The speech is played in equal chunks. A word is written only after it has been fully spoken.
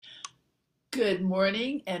Good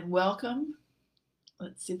morning and welcome.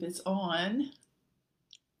 Let's see if it's on.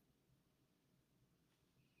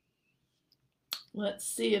 Let's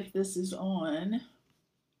see if this is on.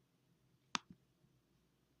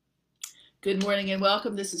 Good morning and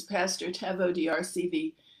welcome. This is Pastor Taveau, DRC,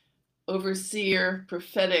 the overseer,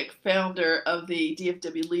 prophetic founder of the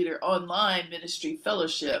DFW Leader Online Ministry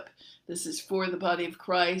Fellowship. This is for the body of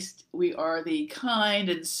Christ. We are the kind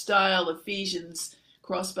and style Ephesians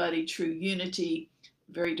crossbody true unity,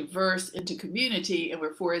 very diverse into community, and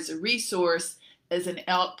we're for as a resource, as an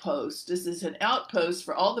outpost. This is an outpost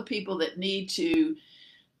for all the people that need to,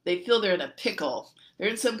 they feel they're in a pickle. They're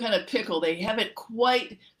in some kind of pickle. They haven't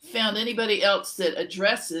quite found anybody else that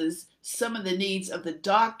addresses some of the needs of the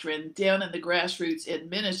doctrine down in the grassroots in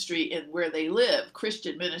ministry and where they live,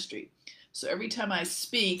 Christian ministry. So every time I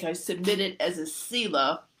speak, I submit it as a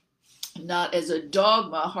Selah, not as a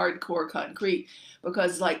dogma, hardcore, concrete,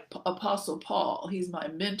 because like Apostle Paul, he's my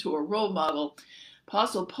mentor, role model.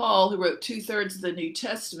 Apostle Paul, who wrote 2/3 of the New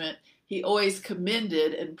Testament, he always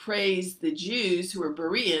commended and praised the Jews who were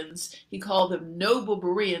Bereans. He called them noble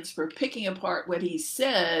Bereans for picking apart what he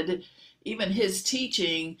said, even his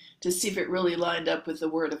teaching, to see if it really lined up with the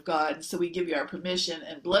Word of God. And so we give you our permission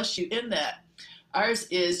and bless you in that. Ours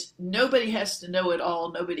is nobody has to know it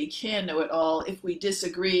all. Nobody can know it all. If we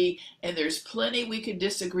disagree, and there's plenty we can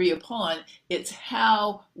disagree upon, it's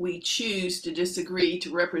how we choose to disagree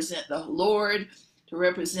to represent the Lord, to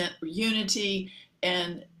represent unity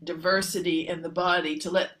and diversity in the body,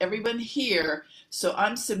 to let everyone hear. So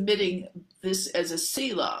I'm submitting this as a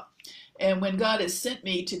Selah. And when God has sent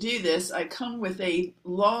me to do this, I come with a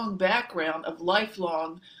long background of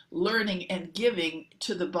lifelong learning and giving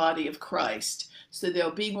to the body of Christ. So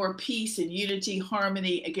there'll be more peace and unity,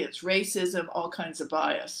 harmony against racism, all kinds of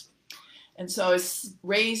bias. And so I was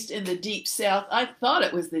raised in the Deep South. I thought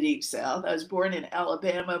it was the Deep South. I was born in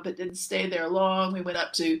Alabama, but didn't stay there long. We went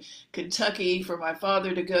up to Kentucky for my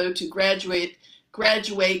father to go to graduate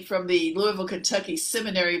from the Louisville, Kentucky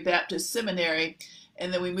Seminary, Baptist Seminary.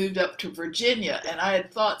 And then we moved up to Virginia. And I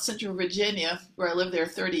had thought Central Virginia, where I lived there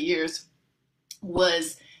 30 years,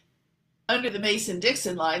 was under the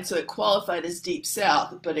Mason-Dixon line, so it qualified as Deep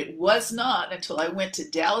South, but it was not until I went to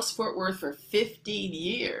Dallas-Fort Worth for 15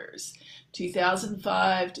 years,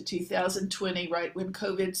 2005 to 2020, right when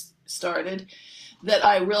COVID started, that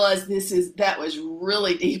I realized that was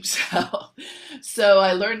really Deep South. So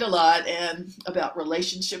I learned a lot and about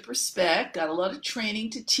relationship respect, got a lot of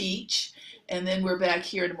training to teach, and then we're back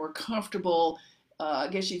here in a more comfortable, I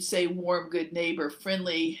guess you'd say warm, good neighbor,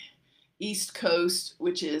 friendly East Coast,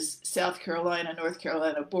 which is South Carolina, North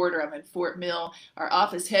Carolina border. I'm in Fort Mill. Our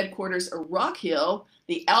office headquarters are Rock Hill,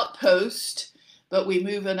 the outpost, but we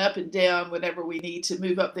move up and down whenever we need to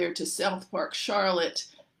move up there to South Park, Charlotte,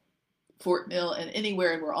 Fort Mill, and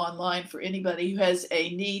anywhere. And we're online for anybody who has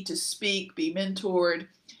a need to speak, be mentored.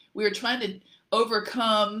 We're trying to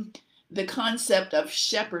overcome the concept of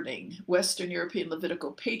shepherding, Western European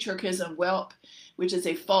Levitical patriarchism, WELP, which is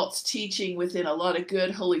a false teaching within a lot of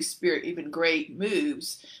good Holy Spirit, even great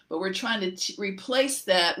moves. But we're trying to replace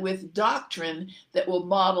that with doctrine that will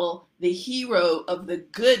model the hero of the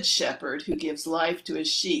good shepherd who gives life to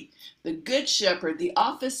his sheep. The good shepherd, the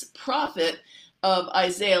office prophet of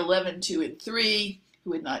Isaiah 11:2-3, who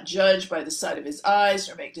would not judge by the sight of his eyes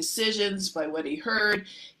or make decisions by what he heard.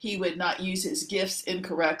 He would not use his gifts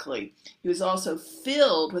incorrectly. He was also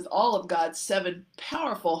filled with all of God's 7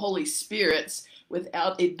 powerful Holy Spirits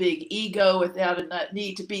without a big ego, without a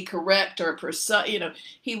need to be correct or precise.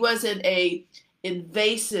 He wasn't a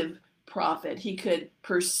invasive prophet. He could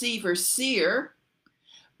perceive or seer,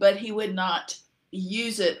 but he would not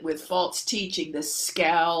use it with false teaching, the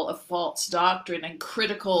scowl of false doctrine and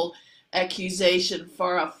critical accusation,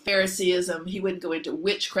 far off Phariseeism. He wouldn't go into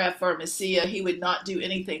witchcraft, pharmacia. He would not do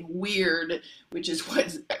anything weird, which is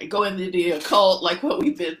what going into the occult, like what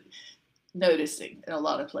we've been noticing in a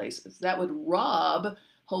lot of places. That would rob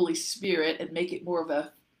Holy Spirit and make it more of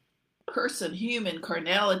a person, human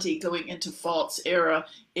carnality going into false era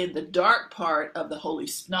in the dark part of the Holy,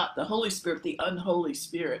 not the Holy Spirit, the unholy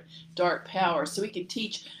Spirit, dark power. So we can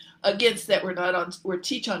teach against that. We're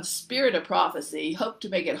teach on spirit of prophecy, hope to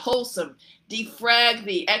make it wholesome, defrag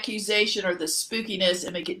the accusation or the spookiness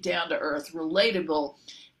and make it down to earth, relatable,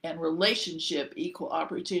 and relationship, equal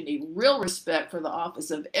opportunity, real respect for the office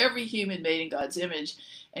of every human made in God's image.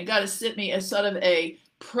 And God has sent me as sort of a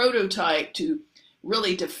prototype to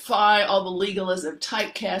really defy all the legalism,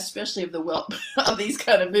 typecast, especially of the of these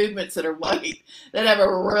kind of movements that are white, that have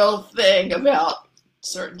a real thing about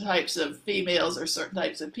certain types of females or certain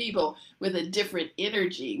types of people with a different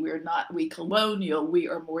energy. We colonial, we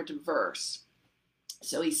are more diverse.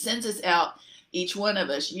 So he sends us out, each one of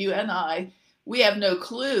us, you and I. We have no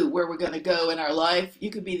clue where we're going to go in our life.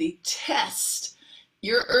 You could be the test.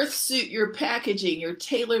 Your earth suit, your packaging, your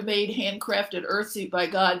tailor-made, handcrafted earth suit by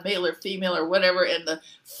God, male or female or whatever, and the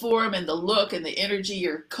form and the look and the energy,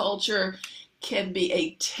 your culture can be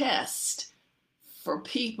a test for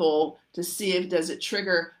people to see if does it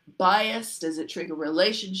trigger bias, does it trigger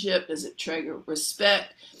relationship, does it trigger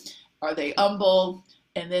respect, are they humble?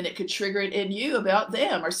 And then it could trigger it in you about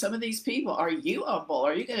them or some of these people. Are you humble?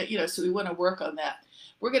 Are you going to, so we want to work on that.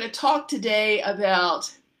 We're going to talk today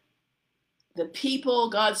about the people,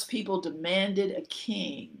 God's people demanded a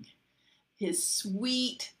king. His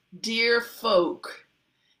sweet, dear folk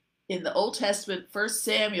in the Old Testament, 1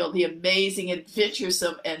 Samuel, the amazing,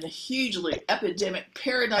 adventuresome, and hugely epidemic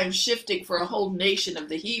paradigm shifting for a whole nation of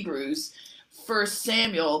the Hebrews. 1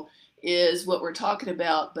 Samuel is what we're talking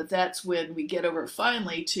about, but that's when we get over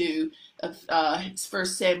finally to 1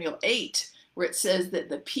 Samuel 8, where it says that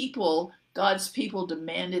the people, God's people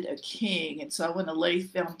demanded a king. And so I want to lay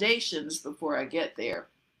foundations before I get there.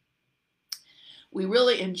 We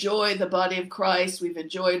really enjoy the body of Christ. We've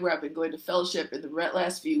enjoyed where I've been going to fellowship in the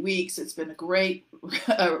last few weeks. It's been a great,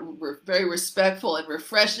 very respectful and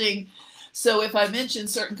refreshing. So if I mention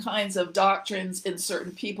certain kinds of doctrines in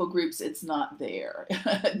certain people groups, it's not there.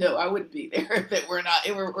 No, I wouldn't be there if it were not,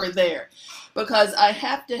 we're there. Because I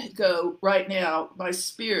have to go right now, my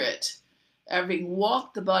spirit, having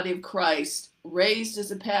walked the body of Christ, raised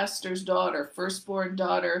as a pastor's daughter, firstborn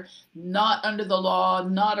daughter, not under the law,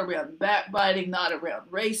 not around backbiting, not around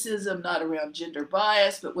racism, not around gender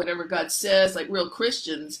bias, but whatever God says, like real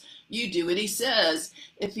Christians, you do what he says.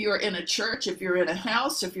 If you're in a church, if you're in a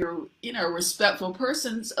house, if you're, a respectful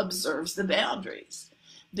person, observes the boundaries.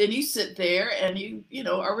 Then you sit there and you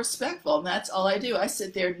are respectful. And that's all I do. I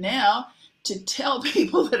sit there now to tell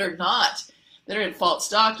people that are in false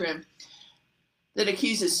doctrine, that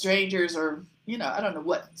accuses strangers or, I don't know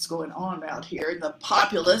what's going on out here in the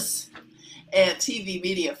populace and TV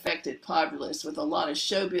media affected populace with a lot of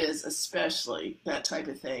showbiz, especially that type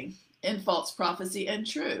of thing, and false prophecy and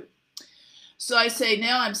true. So I say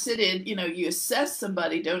now I'm sitting, you assess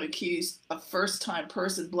somebody, don't accuse a first-time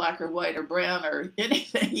person, black or white or brown or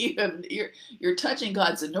anything. You're touching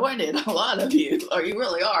God's anointed, a lot of you, or you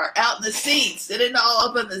really are, out in the seats, sitting all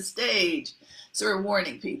up on the stage. So we're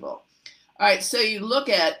warning people. All right, so you look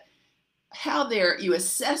at how you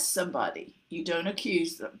assess somebody. You don't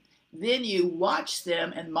accuse them. Then you watch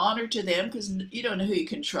them and monitor them because you don't know who you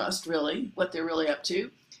can trust, really, what they're really up to.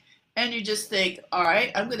 And you just think, all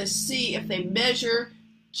right, I'm going to see if they measure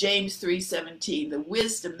James 3:17, the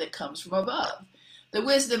wisdom that comes from above. The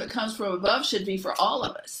wisdom that comes from above should be for all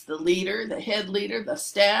of us, the leader, the head leader, the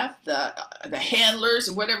staff, the handlers,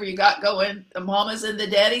 or whatever you got going, the mamas and the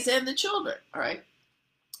daddies and the children, all right?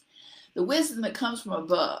 The wisdom that comes from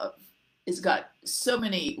above has got so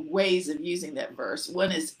many ways of using that verse.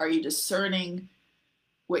 One is, are you discerning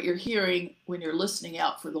what you're hearing when you're listening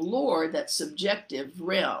out for the Lord, that subjective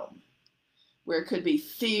realm, where it could be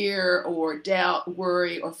fear or doubt,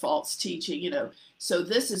 worry, or false teaching, So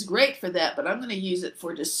this is great for that, but I'm going to use it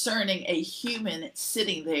for discerning a human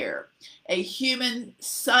sitting there, a human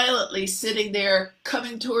silently sitting there,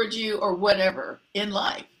 coming towards you or whatever in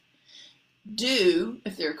life.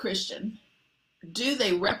 If they're a Christian, do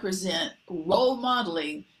they represent role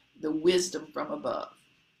modeling the wisdom from above?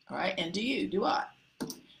 All right, and do I?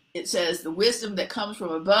 It says the wisdom that comes from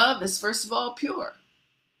above is first of all pure,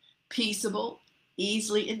 peaceable,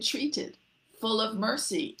 easily entreated, full of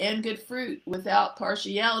mercy and good fruit, without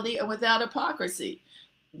partiality and without hypocrisy.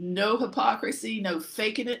 No hypocrisy, no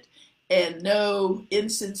faking it, and no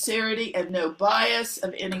insincerity and no bias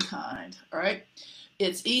of any kind. All right.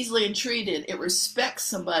 It's easily entreated. It respects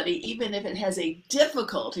somebody even if it has a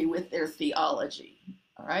difficulty with their theology.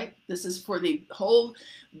 All right. This is for the whole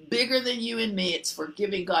bigger than you and me. It's for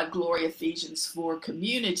giving God glory, Ephesians 4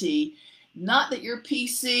 community. Not that you're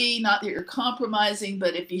PC, not that you're compromising,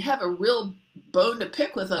 but if you have a real bone to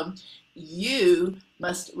pick with them, you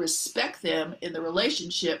must respect them in the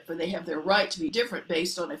relationship, for they have their right to be different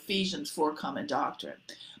based on Ephesians 4 common doctrine.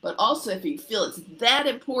 But also, if you feel it's that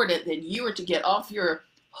important, then you are to get off your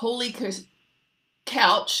holy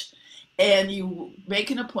couch and you make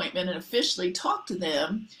an appointment and officially talk to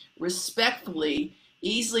them respectfully,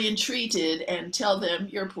 easily entreated, and tell them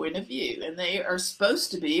your point of view. And they are supposed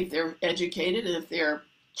to be, if they're educated and if they're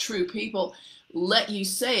true people, let you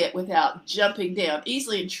say it without jumping down.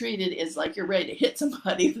 Easily entreated is like you're ready to hit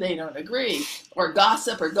somebody if they don't agree, or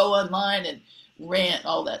gossip, or go online and rant,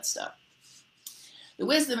 all that stuff. The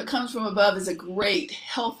wisdom that comes from above is a great,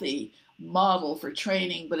 healthy model for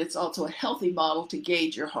training, but it's also a healthy model to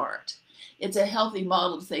gauge your heart. It's a healthy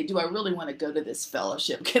model to say, do I really want to go to this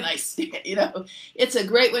fellowship? Can I stand? You know, it's a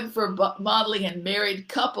great one for modeling in married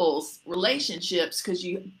couples relationships, because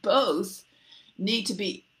you both need to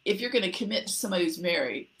be, if you're going to commit to somebody who's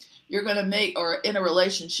married, you're going to make, or in a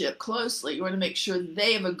relationship closely, you want to make sure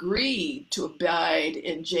they have agreed to abide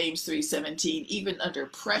in James 3:17, even under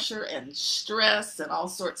pressure and stress and all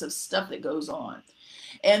sorts of stuff that goes on.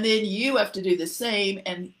 And then you have to do the same,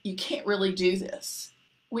 and you can't really do this.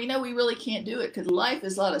 We know we really can't do it because life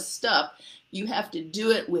is a lot of stuff. You have to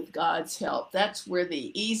do it with God's help. That's where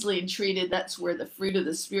the easily entreated, that's where the fruit of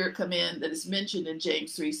the Spirit come in, that is mentioned in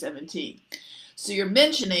James 3:17. So you're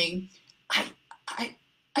mentioning,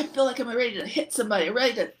 I feel like I'm ready to hit somebody, I'm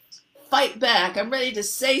ready to fight back, I'm ready to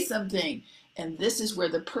say something. And this is where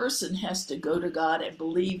the person has to go to God and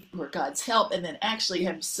believe for God's help, and then actually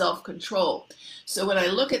have self-control. So when I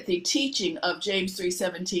look at the teaching of James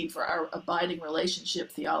 3:17 for our abiding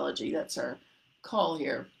relationship theology, that's our call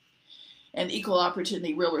here, and equal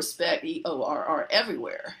opportunity, real respect, EORR,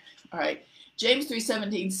 everywhere. All right, James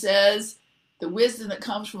 3:17 says, the wisdom that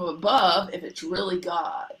comes from above, if it's really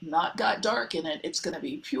God, not got dark in it, it's going to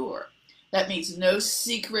be pure. That means no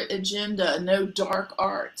secret agenda, no dark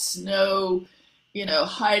arts, no,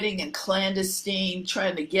 hiding and clandestine,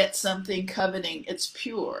 trying to get something, coveting. It's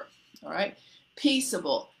pure, all right?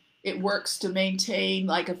 Peaceable. It works to maintain,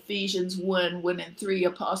 like Ephesians 1:1-3,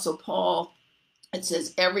 Apostle Paul, it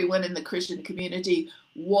says everyone in the Christian community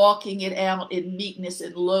walking it out in meekness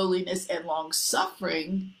and lowliness and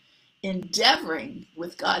long-suffering, endeavoring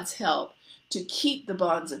with God's help to keep the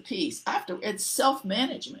bonds of peace. It's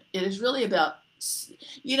self-management. It is really about,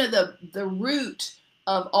 the root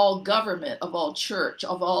of all government, of all church,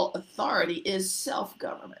 of all authority is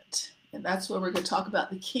self-government. And that's where we're going to talk about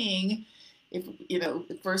the king. If,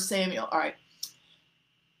 1 Samuel, all right.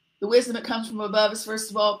 The wisdom that comes from above is,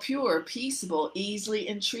 first of all, pure, peaceable, easily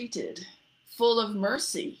entreated, full of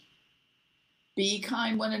mercy. Be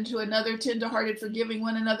kind one unto another, tender-hearted, forgiving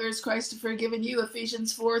one another as Christ has forgiven you.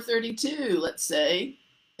 Ephesians 4:32, let's say,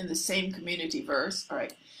 in the same community verse. All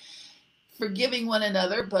right. Forgiving one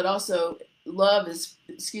another, but also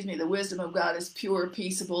the wisdom of God is pure,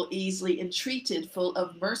 peaceable, easily entreated, full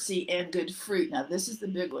of mercy and good fruit. Now, this is the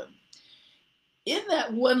big one. In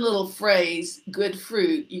that one little phrase, good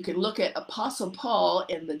fruit, you can look at Apostle Paul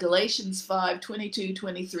in the Galatians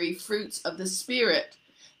 5:22-23, fruits of the Spirit.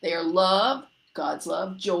 They are love, God's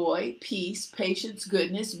love, joy, peace, patience,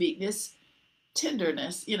 goodness, meekness,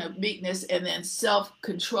 tenderness, meekness, and then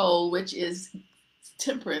self-control, which is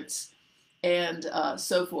temperance, and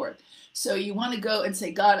so forth. So you want to go and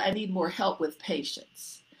say, God, I need more help with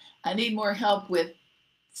patience. I need more help with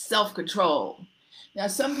self-control. Now,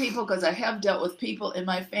 some people, because I have dealt with people in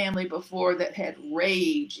my family before that had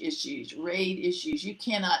rage issues, you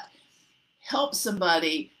cannot help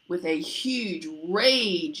somebody with a huge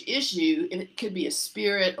rage issue. It could be a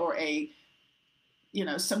spirit or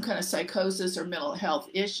some kind of psychosis or mental health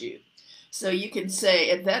issue. So you can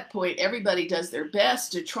say at that point, everybody does their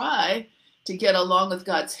best to try to get along with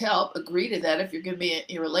God's help. Agree to that if you're going to be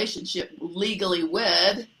in a relationship legally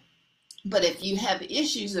wed. But if you have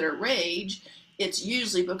issues that are rage, it's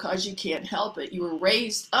usually because you can't help it. You were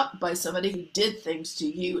raised up by somebody who did things to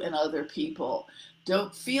you and other people.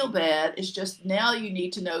 Don't feel bad. It's just now you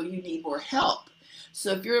need to know you need more help.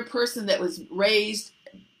 So if you're a person that was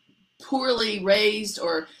poorly raised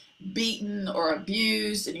or beaten or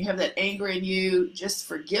abused, and you have that anger in you, just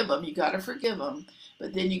forgive them. You got to forgive them.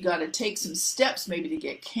 But then you got to take some steps maybe to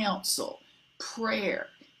get counsel, prayer,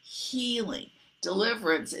 healing,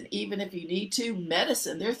 deliverance, and even if you need to,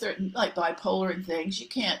 medicine. They're like bipolar and things. You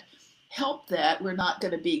can't help that. We're not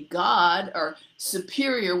going to be God or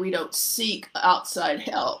superior. We don't seek outside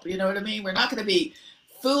help. You know what I mean? We're not going to be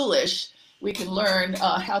foolish. We can learn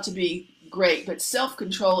how to be great. But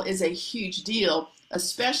self-control is a huge deal,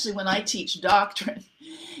 especially when I teach doctrine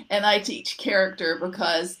and I teach character,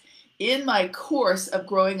 because in my course of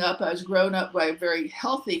growing up, I was grown up by a very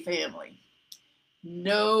healthy family.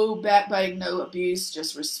 No backbiting, no abuse,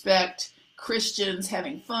 just respect, Christians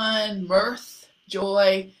having fun, mirth,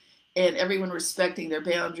 joy, and everyone respecting their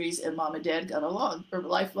boundaries, and mom and dad got along, or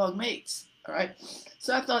lifelong mates, all right?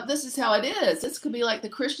 So I thought, this is how it is. This could be like the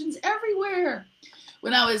Christians everywhere.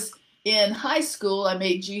 When I was in high school, I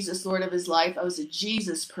made Jesus Lord of his life. I was a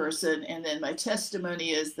Jesus person, and then my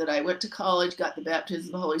testimony is that I went to college, got the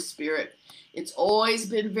baptism of the Holy Spirit. It's always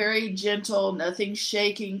been very gentle, nothing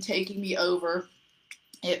shaking, taking me over.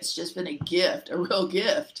 It's just been a gift, a real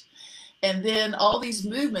gift. And then all these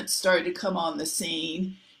movements started to come on the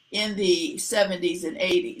scene in the 70s and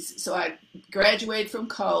 80s. So I graduated from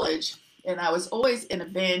college, and I was always an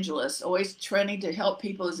evangelist, always trying to help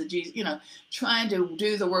people as a Jesus, trying to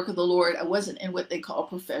do the work of the Lord. I wasn't in what they call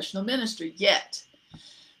professional ministry yet.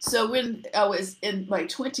 So when I was in my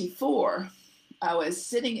 24, I was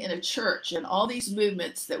sitting in a church, and all these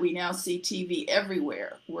movements that we now see TV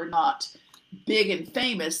everywhere were not big and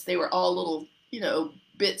famous. They were all little,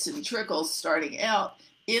 bits and trickles starting out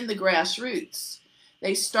in the grassroots.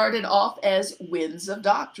 They started off as winds of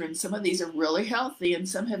doctrine. Some of these are really healthy, and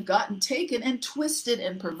some have gotten taken and twisted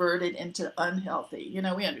and perverted into unhealthy.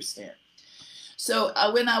 We understand. So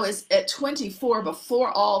when I was at 24,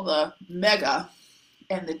 before all the mega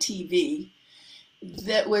and the TV,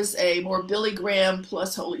 that was a more Billy Graham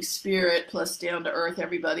plus Holy Spirit plus down to earth,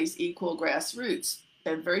 everybody's equal grassroots.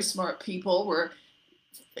 And very smart people were,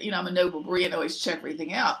 I'm a Nobel Berean, always check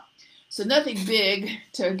everything out. So nothing big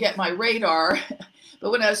to get my radar.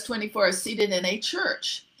 But when I was 24, I was seated in a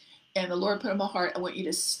church. And the Lord put in my heart, I want you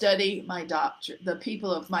to study my doctrine,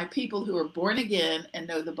 my people who are born again and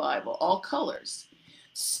know the Bible, all colors.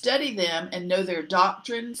 Study them and know their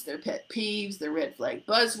doctrines, their pet peeves, their red flag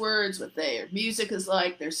buzzwords, what their music is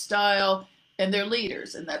like, their style, and their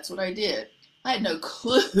leaders. And that's what I did. I had no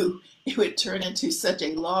clue it would turn into such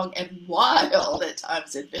a long and wild at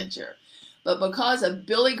times adventure. But because of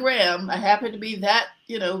Billy Graham, I happened to be that,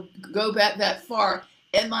 go back that far,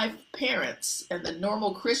 and my parents and the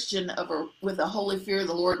normal Christian with a holy fear of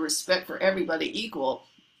the Lord, respect for everybody equal,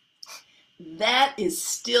 that is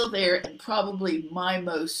still there, and probably my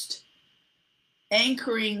most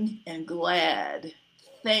anchoring and glad,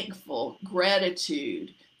 thankful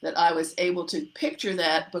gratitude that I was able to picture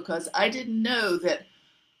that, because I didn't know that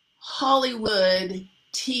Hollywood,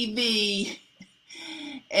 TV,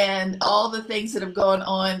 and all the things that have gone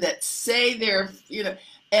on that say they're,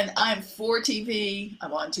 and I'm for TV,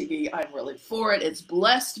 I'm on TV, I'm really for it, it's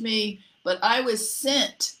blessed me, but I was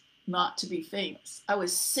sent not to be famous. I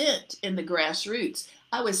was sent in the grassroots.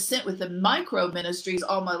 I was sent with the micro ministries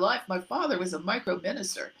all my life. My father was a micro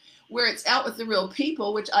minister, where it's out with the real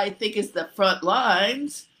people, which I think is the front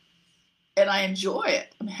lines, and I enjoy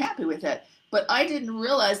it. I'm happy with that. But I didn't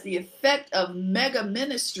realize the effect of mega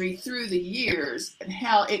ministry through the years, and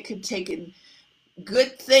how it could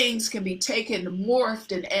good things can be taken,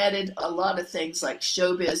 morphed, and added a lot of things like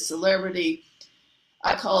showbiz, celebrity.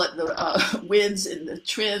 I call it the winds and the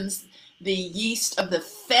trends, the yeast of the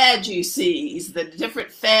faducees, the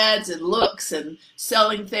different fads and looks and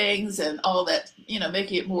selling things and all that,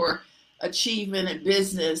 making it more achievement and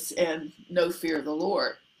business and no fear of the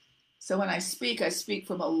Lord. So when I speak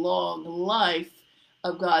from a long life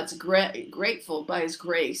of God's grateful by his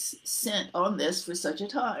grace sent on this for such a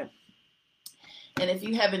time. And if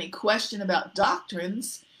you have any question about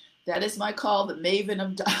doctrines, that is my call, the maven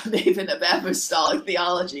of apostolic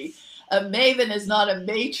theology. A maven is not a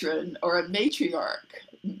matron or a matriarch.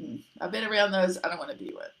 I've been around those. I don't want to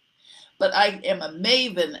be one. But I am a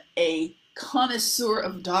maven, a connoisseur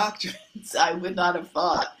of doctrines. I would not have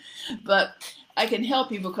thought. But I can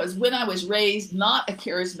help you, because when I was raised not a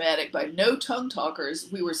charismatic, by no tongue talkers,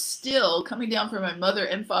 we were still coming down from my mother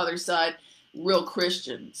and father's side, real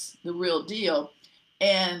Christians, the real deal.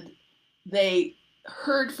 And they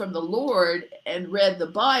heard from the Lord and read the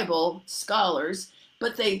Bible, scholars,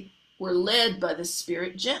 but they were led by the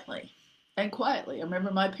Spirit gently and quietly. I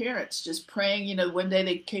remember my parents just praying, one day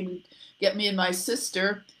they came to get me and my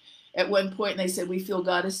sister at one point, and they said, we feel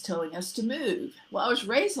God is telling us to move. Well, I was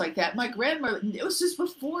raised like that. My grandmother, it was just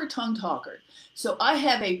before tongue talker. So I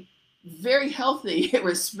have a very healthy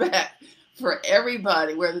respect for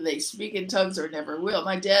everybody, whether they speak in tongues or never will.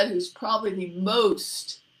 My dad, who's probably the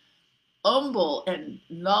most humble and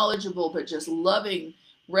knowledgeable, but just loving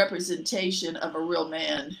representation of a real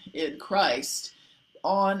man in Christ,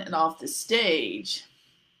 on and off the stage,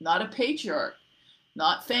 not a patriarch,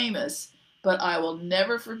 not famous, but I will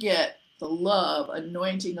never forget the love,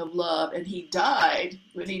 anointing of love. And he died.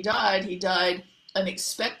 When he died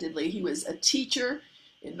unexpectedly. He was a teacher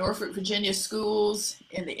in Norfolk, Virginia schools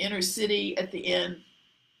in the inner city at the end,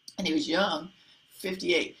 and he was young,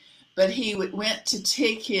 58. But he went to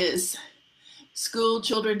take his school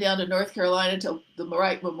children down to North Carolina to the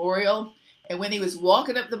Wright Memorial, and when he was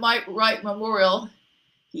walking up the Wright Memorial,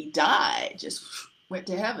 he died, just went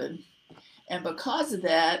to heaven. And because of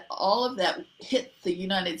that, all of that hit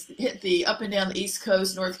the up and down the East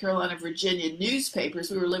Coast, North Carolina, Virginia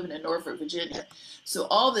newspapers. We were living in Norfolk, Virginia. So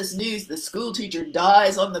all this news, the school teacher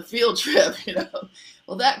dies on the field trip,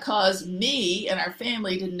 Well, that caused me and our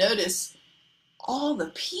family to notice all the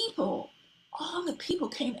people all the people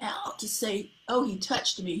came out to say, oh, he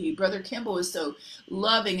touched me. Brother Kimball was so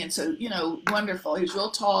loving and so, wonderful. He was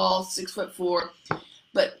real tall, 6'4",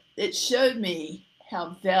 but it showed me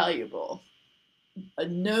how valuable a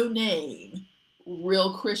no-name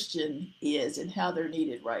real Christian is and how they're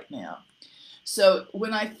needed right now. So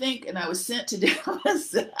when I think, and I was sent to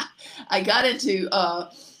Dallas, I got into,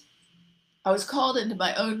 I was called into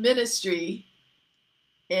my own ministry,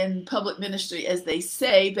 in public ministry, as they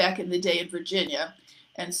say, back in the day in Virginia.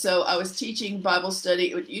 And so I was teaching Bible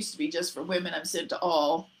study. It used to be just for women. I'm sent to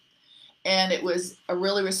all. And it was a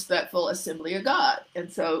really respectful Assembly of God. And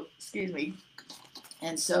so, excuse me.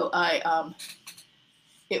 And so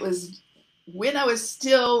it was when I was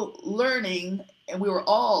still learning, and we were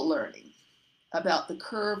all learning about the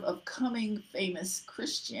curve of coming famous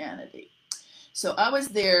Christianity. So I was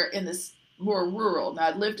there in this more rural. Now,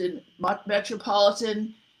 I'd lived in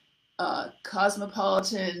metropolitan,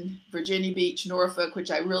 cosmopolitan, Virginia Beach, Norfolk, which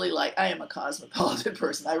I really like. I am a cosmopolitan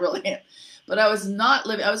person. I really am. But I was not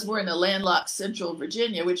living, I was more in a landlocked central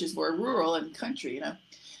Virginia, which is more rural and country,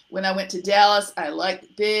 When I went to Dallas, I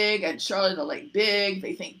liked big, and Charlotte, I like big.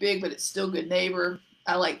 They think big, but it's still good neighbor.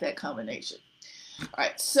 I like that combination. All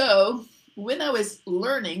right, so when I was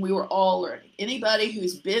learning, we were all learning. Anybody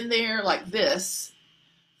who's been there like this,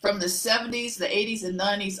 from the 70s, the 80s, and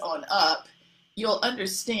 90s on up, you'll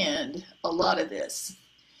understand a lot of this.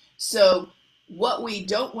 So what we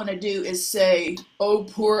don't want to do is say, oh,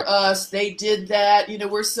 poor us, they did that,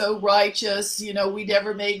 we're so righteous, we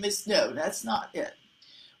never made mistakes. No, that's not it.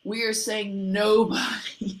 We are saying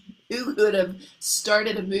nobody who could have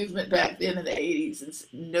started a movement back then in the 80s,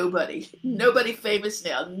 and nobody famous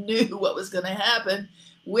now knew what was going to happen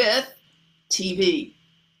with TV,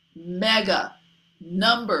 mega,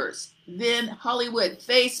 numbers, then Hollywood,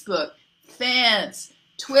 Facebook, fans,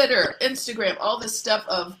 Twitter, Instagram, all this stuff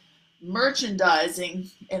of merchandising,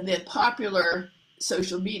 and then popular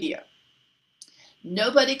social media.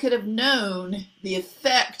 Nobody could have known the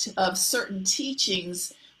effect of certain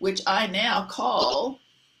teachings, which I now call,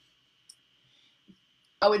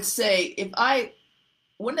 I would say,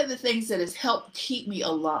 one of the things that has helped keep me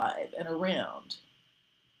alive and around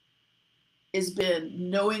has been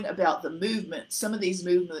knowing about the movement, some of these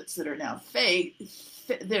movements that are now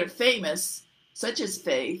that are famous, such as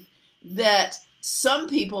faith, that some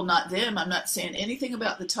people, not them, I'm not saying anything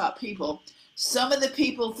about the top people, some of the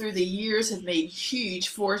people through the years have made huge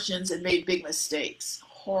fortunes and made big mistakes,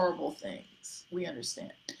 horrible things. We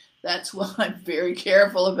understand. That's why I'm very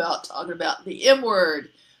careful about talking about the M word,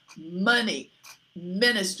 money,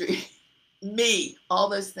 ministry, me, all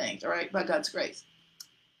those things, all right, by God's grace.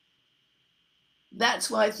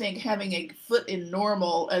 That's why I think having a foot in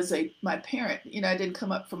normal as my parent, I didn't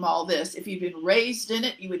come up from all this. If you'd been raised in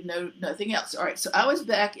it, you would know nothing else. All right, so I was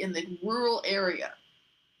back in the rural area,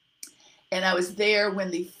 and I was there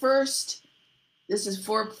when this is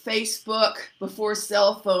for Facebook, before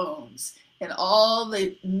cell phones, and all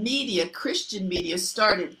the media, Christian media,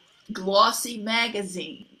 started, glossy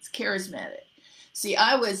magazines, charismatic. See,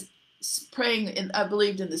 I was praying, and I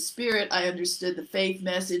believed in the Spirit. I understood the faith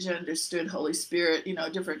message. I understood Holy Spirit,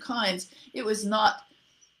 different kinds. It was not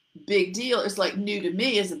big deal. It was like new to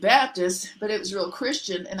me as a Baptist, but it was real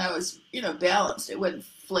Christian, and I was, balanced. It wasn't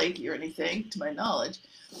flaky or anything, to my knowledge.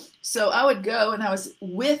 So I would go, and I was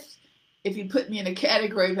with, if you put me in a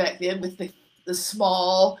category back then, with the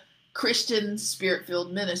small Christian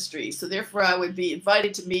Spirit-filled ministry. So therefore I would be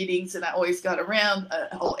invited to meetings, and I always got around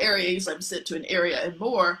a whole area, because I'm sent to an area and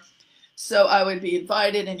more. So I would be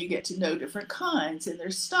invited, and you get to know different kinds and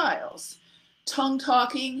their styles. Tongue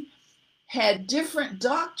talking had different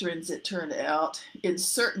doctrines, it turned out, in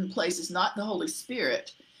certain places, not the Holy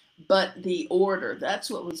Spirit, but the order. That's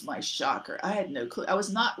what was my shocker. I had no clue. I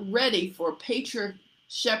was not ready for patriarch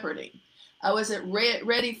shepherding. I wasn't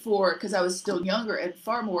ready for, because I was still younger and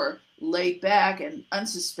far more laid back and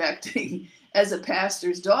unsuspecting. As a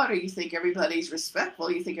pastor's daughter, you think everybody's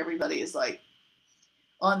respectful. You think everybody is like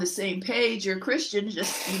on the same page. You're a Christian,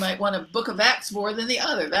 just you might want a book of Acts more than the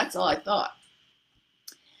other. That's all I thought.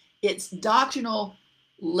 It's doctrinal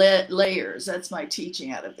layers. That's my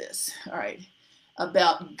teaching out of this. All right.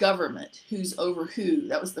 About government, who's over who.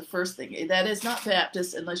 That was the first thing. That is not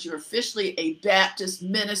Baptist unless you're officially a Baptist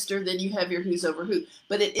minister, then you have your who's over who.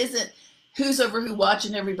 But it isn't who's over who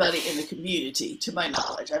watching everybody in the community, to my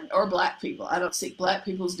knowledge, or black people. I don't see black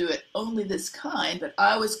people do it only this kind, but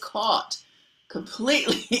I was caught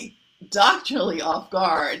completely doctrinally off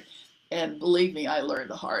guard. And believe me, I learned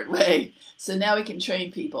the hard way. So now we can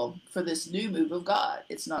train people for this new move of God.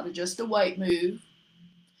 It's not just a white move.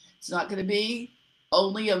 It's not going to be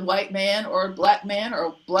only a white man or a black man or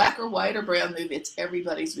a black or white or brown movement. It's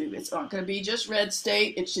everybody's movement. It's not going to be just red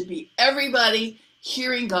state. It should be everybody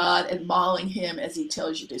hearing God and modeling him as he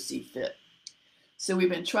tells you to see fit. So we've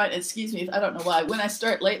been trying, excuse me, I don't know why. When I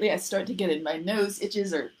start lately, I start to get in my nose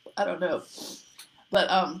itches or I don't know. But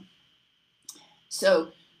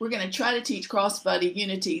so we're going to try to teach cross-body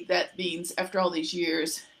unity. That means after all these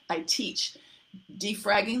years, I teach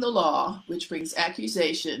defragging the law, which brings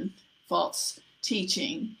accusation, false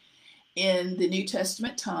teaching. In the New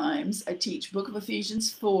Testament times, I teach Book of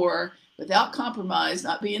Ephesians 4 without compromise,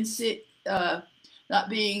 not being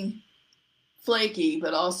flaky,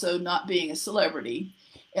 but also not being a celebrity.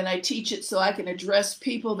 And I teach it so I can address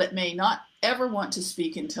people that may not ever want to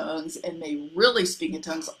speak in tongues and may really speak in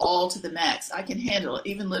tongues all to the max. I can handle it,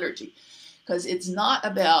 even liturgy, because it's not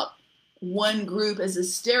about one group as a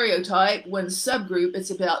stereotype, one subgroup.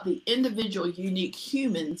 It's about the individual unique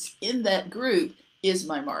humans in that group is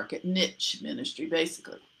my market, niche ministry,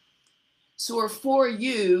 basically. So we're for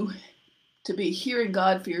you to be hearing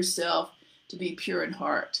God for yourself, to be pure in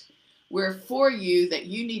heart. We're for you that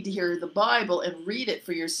you need to hear the Bible and read it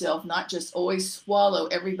for yourself, not just always swallow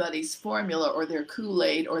everybody's formula or their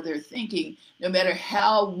Kool-Aid or their thinking, no matter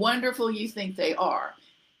how wonderful you think they are.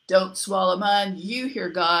 Don't swallow mine. You hear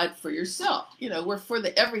God for yourself. You know, we're for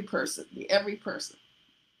the every person,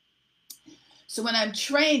 So when I'm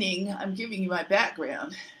training, I'm giving you my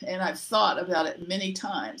background, and I've thought about it many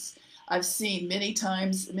times. I've seen many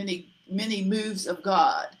times, many moves of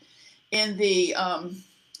God. In the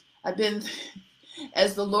I've been,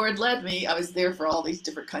 as the Lord led me, I was there for all these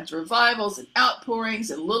different kinds of revivals and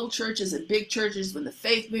outpourings and little churches and big churches when the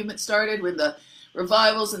faith movement started, when the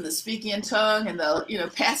revivals and the speaking in tongue and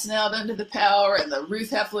the, passing out under the power and the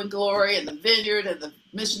Ruth Heflin glory and the Vineyard and the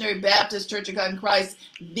Missionary Baptist Church of God in Christ,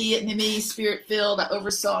 Vietnamese, spirit-filled. I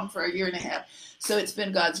oversaw them for a year and a half. So it's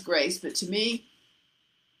been God's grace. But to me,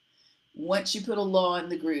 once you put a law in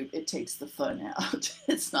the group, it takes the fun out.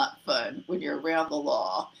 It's not fun when you're around the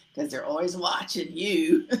law because they're always watching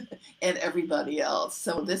you and everybody else.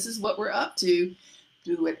 So this is what we're up to.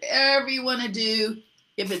 Do whatever you want to do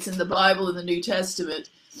if it's in the Bible in the New Testament.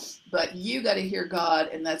 But you got to hear God,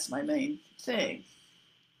 and that's my main thing.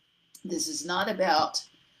 This is not about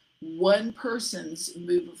one person's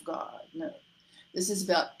move of God. No. This is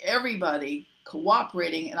about everybody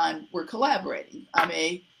cooperating, and we're collaborating. I'm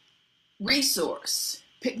a resource.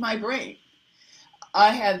 Pick my brain. I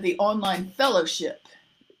have the online fellowship,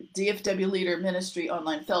 DFW Leader Ministry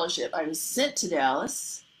Online Fellowship. I was sent to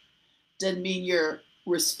Dallas. Doesn't mean you're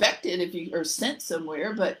respected if you are sent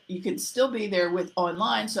somewhere, but you can still be there with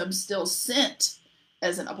online. So I'm still sent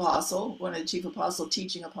as an apostle, one of the chief apostle,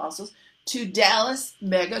 teaching apostles, to Dallas,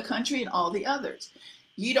 mega country, and all the others.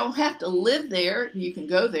 You don't have to live there. You can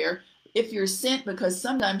go there if you're sent, because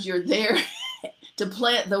sometimes you're there to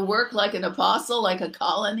plant the work like an apostle, like a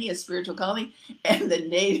colony, a spiritual colony, and the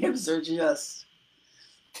natives are just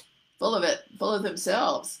full of it, full of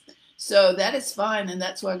themselves. So that is fine, and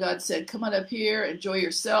that's why God said, come on up here, enjoy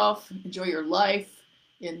yourself, enjoy your life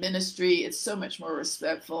in ministry. It's so much more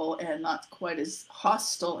respectful and not quite as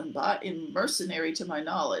hostile and mercenary to my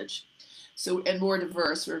knowledge. So, and more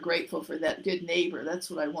diverse. We're grateful for that good neighbor. That's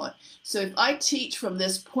what I want. So if I teach from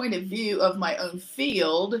this point of view of my own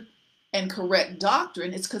field and correct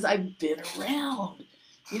doctrine, it's because I've been around.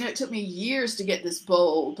 It took me years to get this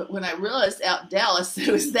bold, but when I realized out in Dallas it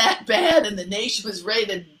was that bad and the nation was ready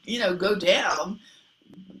to, go down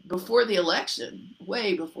before the election,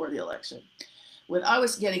 way before the election, when I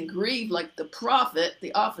was getting grieved like the prophet,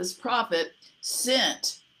 the office prophet,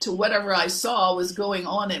 sent to whatever I saw was going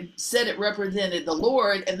on and said it represented the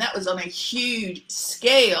Lord, and that was on a huge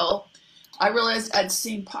scale, I realized I'd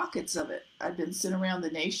seen pockets of it. I'd been sent around the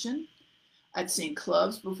nation. I'd seen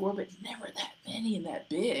clubs before, but never that many and that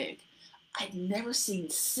big. I'd never seen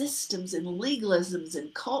systems and legalisms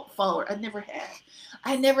and cult followers.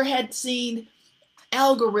 I never had seen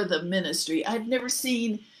algorithm ministry. I've never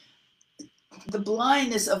seen the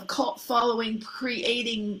blindness of cult following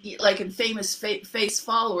creating, like in famous face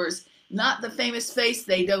followers, not the famous face,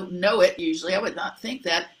 they don't know it usually. I would not think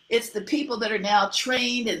that. It's the people that are now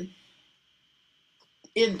trained and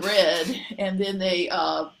inbred, and then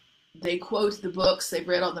they quote the books, they've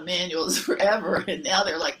read all the manuals forever, and now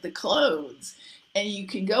they're like the clones. And you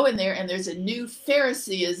can go in there and there's a new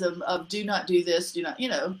Phariseeism of do not do this, do not,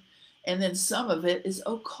 and then some of it is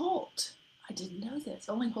occult. I didn't know that. It's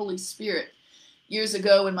only Holy Spirit. Years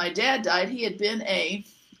ago when my dad died, he had been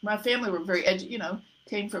my family were very,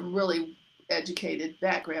 came from really educated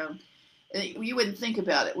background. You wouldn't think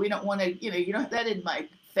about it. We don't want to, that isn't my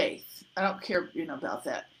faith. I don't care, about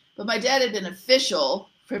that. But my dad had been official,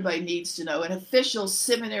 if everybody needs to know, an official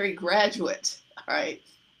seminary graduate. All right.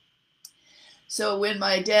 So when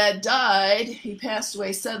my dad died, he passed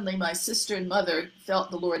away suddenly. My sister and mother felt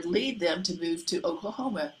the Lord lead them to move to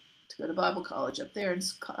Oklahoma to go to Bible college up there in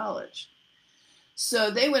college. So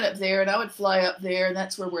they went up there, and I would fly up there, and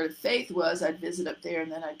that's where Word of Faith was. I'd visit up there,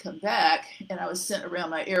 and then I'd come back, and I was sent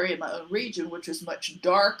around my area, my own region, which was much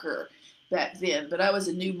darker back then. But I was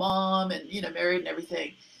a new mom and, married and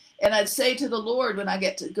everything. And I'd say to the Lord when I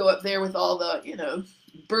get to go up there with all the,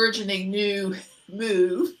 burgeoning new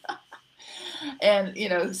move,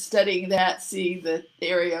 and, studying that, see the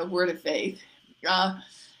area of Word of Faith. I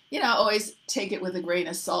always take it with a grain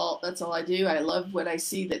of salt. That's all I do. I love what I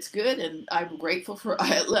see that's good, and I'm grateful for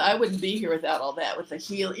I wouldn't be here without all that, with the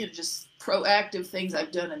healing, just proactive things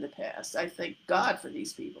I've done in the past. I thank God for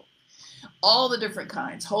these people. All the different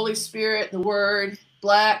kinds. Holy Spirit, the Word,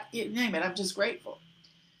 Black, you name it. I'm just grateful.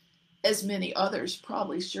 As many others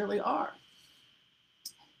probably surely are.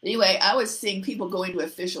 Anyway, I was seeing people going to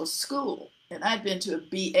official school. And I'd been to a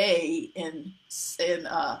BA in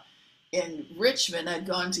Richmond. I'd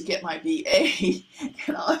gone to get my BA,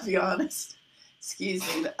 and I'll be honest, excuse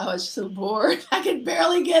me, but I was so bored. I could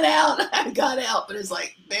barely get out. I got out, but it's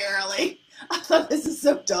like barely. I thought, this is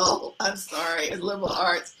so dull. I'm sorry. It's liberal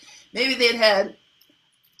arts. Maybe they'd had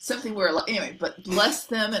something where, anyway, but bless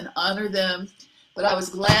them and honor them. But I was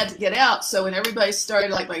glad to get out. So when everybody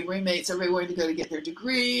started, like my roommates, everybody wanted to go to get their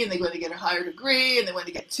degree, and they wanted to get a higher degree, and they wanted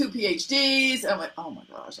to get 2 PhDs. And I went, oh my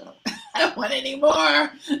gosh, I don't want any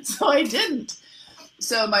more. So I didn't.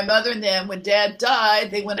 So my mother and them, when Dad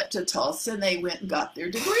died, they went up to Tulsa, and they went and got their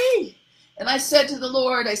degree. And I said to the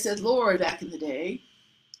Lord, I said, Lord, back in the day,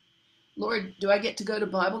 Lord, do I get to go to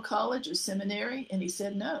Bible college or seminary? And he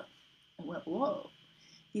said, no. I went, whoa.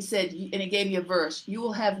 He said, and he gave me a verse, you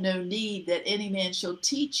will have no need that any man shall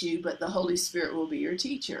teach you, but the Holy Spirit will be your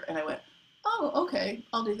teacher. And I went, oh, okay,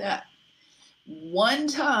 I'll do that. One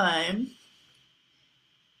time,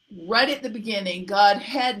 right at the beginning, God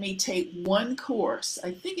had me take one course.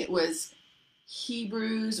 I think it was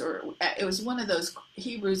Hebrews, or it was one of those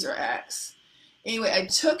Hebrews or Acts. Anyway, I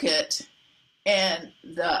took it, and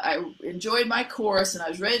I enjoyed my course, and I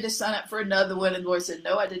was ready to sign up for another one. And the Lord said,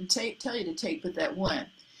 no, I didn't tell you to take but that one.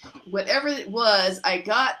 Whatever it was, if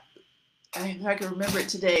I can remember it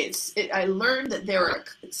today, I learned that there are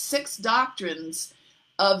 6 doctrines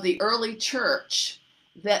of the early church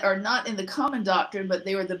that are not in the common doctrine, but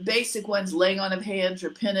they were the basic ones: laying on of hands,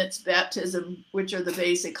 repentance, baptism, which are the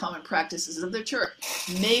basic common practices of the church.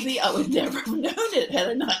 Maybe I would never have known it had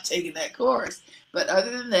I not taken that course. But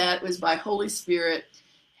other than that, it was by Holy Spirit,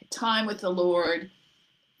 time with the Lord,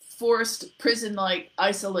 forced prison-like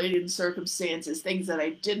isolated circumstances, things that I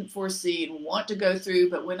didn't foresee and want to go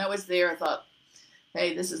through. But when I was there, I thought,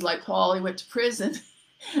 hey, this is like Paul. He went to prison.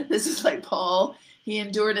 This is like Paul. He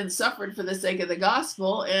endured and suffered for the sake of the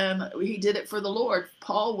gospel, and he did it for the Lord.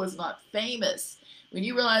 Paul was not famous. When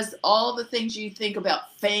you realize all the things you think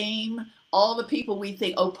about fame, all the people we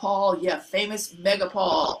think, oh, Paul, yeah, famous mega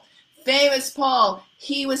Paul, famous Paul,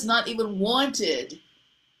 he was not even wanted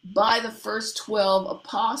by the first 12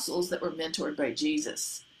 apostles that were mentored by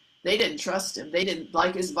Jesus. They didn't trust him. They didn't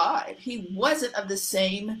like his vibe. He wasn't of the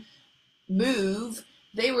same move.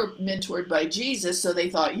 They were mentored by Jesus, so they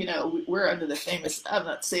thought, we're under the famous, I'm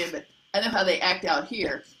not saying, but I know how they act out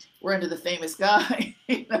here. We're under the famous guy.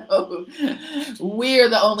 We're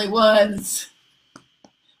the only ones.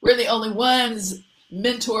 We're the only ones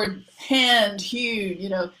mentored, hand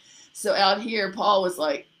hewn, So out here, Paul was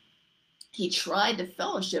like, he tried to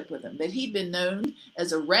fellowship with them, but he'd been known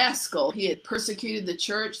as a rascal. He had persecuted the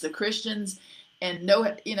church, the Christians, and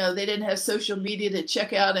they didn't have social media to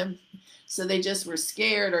check out him. So they just were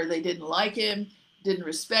scared, or they didn't like him, didn't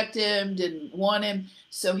respect him, didn't want him.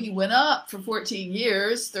 So he went up for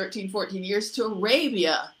 13, 14 years to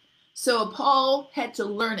Arabia. So Paul had to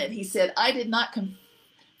learn it. He said, I did not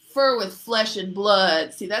confer with flesh and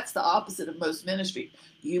blood. See, that's the opposite of most ministry.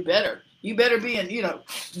 You better be in,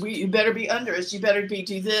 you better be under us. You better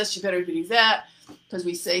do this. You better do that, because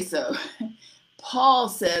we say so. Paul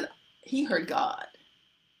said he heard God.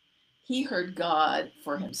 He heard God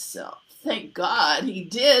for himself. Thank God he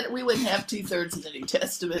did. We wouldn't have 2/3 of the New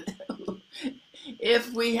Testament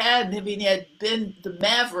if we hadn't. If he had been the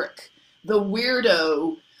maverick, the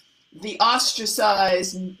weirdo, the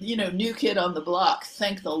ostracized, new kid on the block.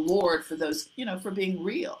 Thank the Lord for those, for being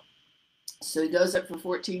real. So he goes up for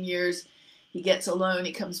 14 years. He gets alone.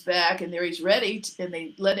 He comes back, and there he's ready, and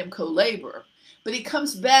they let him co-labor. But he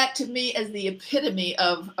comes back to me as the epitome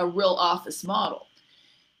of a real office model.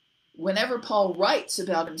 whenever Paul writes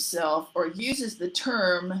about himself or uses the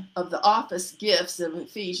term of the office gifts of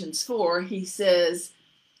Ephesians 4, he says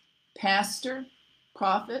pastor,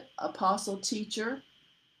 prophet, apostle, teacher,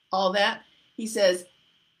 all that. He says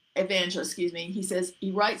evangelist, he says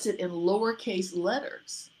he writes it in lowercase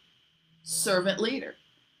letters. Servant leader,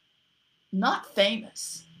 not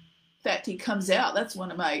famous. In fact, he comes out, that's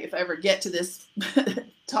one of my, if I ever get to this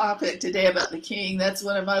topic today about the king, that's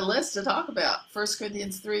one of my lists to talk about, 1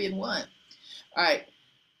 Corinthians 3 and 1. All right,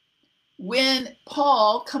 when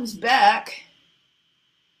Paul comes back,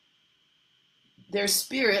 their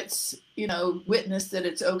spirits, witness that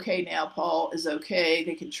it's okay now, Paul is okay,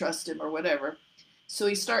 they can trust him or whatever. So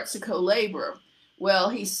he starts to co-labor. Well,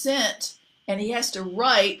 he's sent, and he has to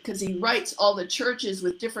write, because he writes all the churches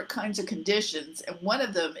with different kinds of conditions, and one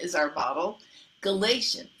of them is our model,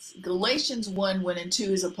 Galatians. Galatians 1, 1 and 2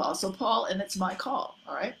 is Apostle Paul, and it's my call,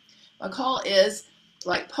 all right? My call is,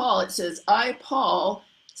 like Paul, it says, I, Paul,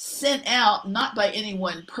 sent out not by any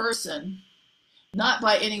one person, not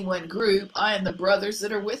by any one group, I am the brothers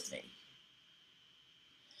that are with me.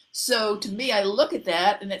 So to me, I look at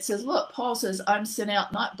that, and it says, look, Paul says, I'm sent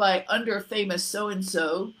out not by under famous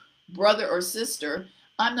so-and-so, brother or sister.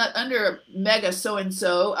 I'm not under mega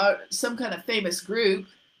so-and-so, some kind of famous group.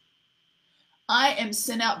 I am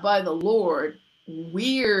sent out by the Lord.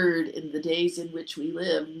 Weird in the days in which we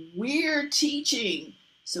live. We're teaching.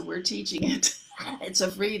 So we're teaching it. It's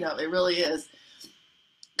a freedom. It really is.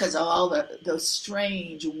 Because of all those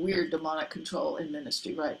strange, weird demonic control in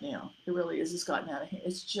ministry right now. It really is. It's gotten out of hand.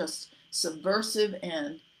 It's just subversive,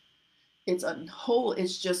 and it's unholy.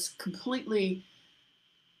 It's just completely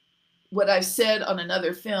what I've said on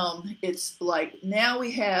another film. It's like now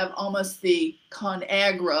we have almost the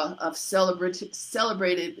ConAgra of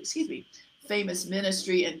celebrated, famous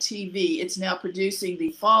ministry and TV. It's now producing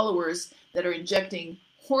the followers that are injecting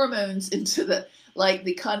hormones into the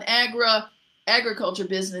ConAgra agriculture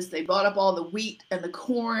business. They bought up all the wheat and the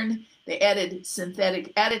corn. They added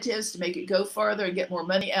synthetic additives to make it go farther and get more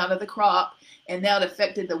money out of the crop. And now it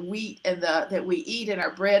affected the wheat and that we eat in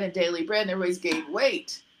our bread and daily bread, and everybody's gained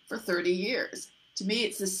weight for 30 years. To me,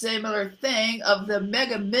 it's a similar thing of the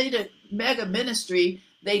mega ministry.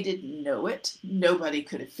 They didn't know it. Nobody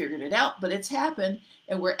could have figured it out, but it's happened,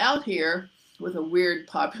 and we're out here with a weird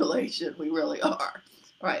population. We really are.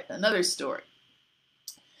 All right, another story.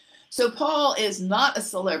 So Paul is not a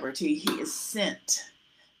celebrity. He is sent.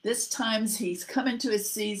 This time he's come into his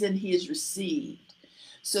season. He is received.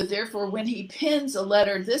 So therefore, when he pens a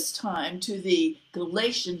letter this time to the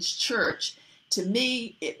Galatians church, to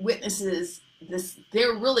me, it witnesses this.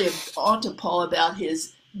 They're really onto Paul about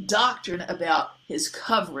his doctrine, about his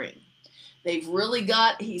covering. They've really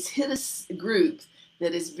he's hit a group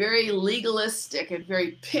that is very legalistic and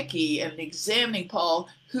very picky and examining Paul.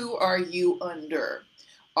 Who are you under?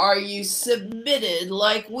 Are you submitted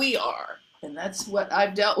like we are? And that's what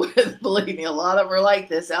I've dealt with. Believe me, a lot of them are like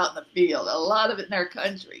this out in the field, a lot of it in our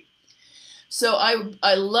country. So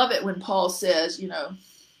I love it when Paul says,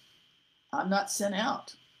 I'm not sent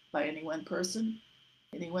out by any one person,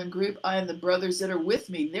 any one group. I am the brothers that are with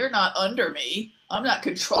me. They're not under me. I'm not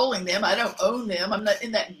controlling them. I don't own them. I'm not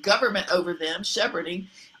in that government over them, shepherding.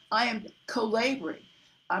 I am co-laboring.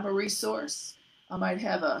 I'm a resource. I might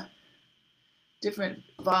have a different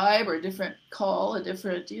vibe or a different call, a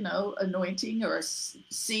different, anointing or a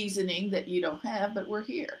seasoning that you don't have, but we're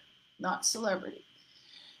here, not celebrity.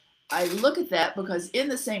 I look at that because in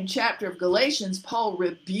the same chapter of Galatians, Paul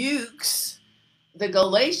rebukes the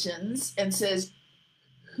Galatians and says,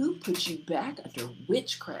 who put you back under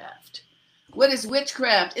witchcraft? What is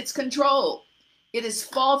witchcraft? It's control. It is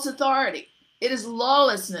false authority. It is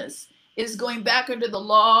lawlessness. It is going back under the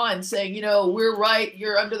law and saying, we're right.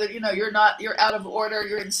 You're under the, you're not, you're out of order.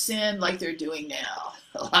 You're in sin like they're doing now.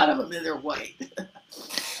 A lot of them, they're white.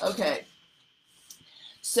 Okay.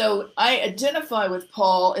 So I identify with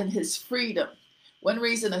Paul in his freedom. One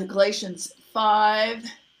reason that Galatians 5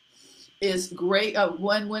 is great,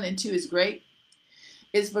 1, 1, and 2 is great,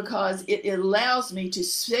 is because it allows me to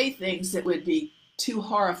say things that would be too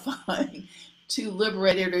horrifying, too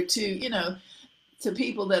liberated, or too, to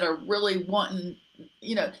people that are really wanting,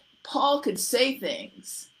 Paul could say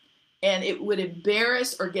things and it would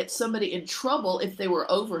embarrass or get somebody in trouble if they were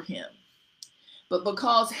over him. But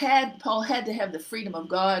because Paul had to have the freedom of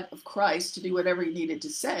God, of Christ, to do whatever he needed to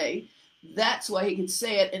say, that's why he could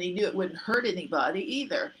say it, and he knew it wouldn't hurt anybody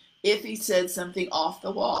either if he said something off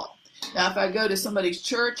the wall. Now, if I go to somebody's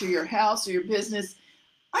church or your house or your business,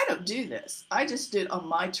 I don't do this. I just do it on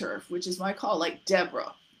my turf, which is my call, like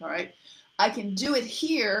Deborah, all right? I can do it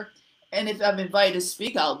here, And if I'm invited to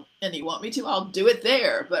speak, and you want me to, I'll do it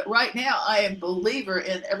there. But right now, I am a believer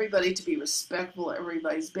in everybody to be respectful of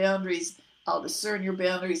everybody's boundaries. I'll discern your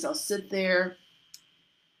boundaries. I'll sit there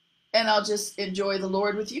and I'll just enjoy the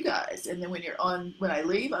Lord with you guys. And then when I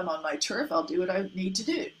leave, I'm on my turf. I'll do what I need to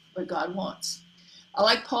do, what God wants. I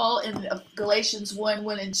like Paul in Galatians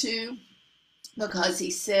 1:1-2, because he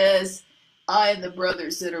says, I and the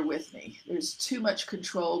brothers that are with me. There's too much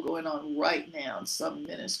control going on right now in some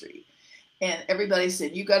ministry. And everybody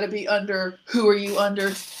said, you got to be under, who are you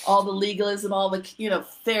under? All the legalism, all the,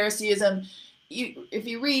 Phariseeism. If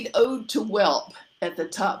you read Ode to Whelp at the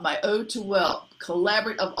top, my Ode to Whelp,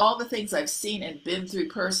 collaborate of all the things I've seen and been through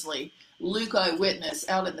personally, Luke Eyewitness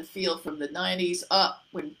out in the field from the 90s up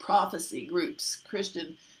when prophecy groups,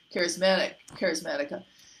 Christian, charismatica.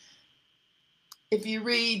 If you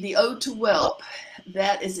read the Ode to Whelp,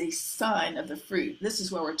 that is a sign of the fruit. This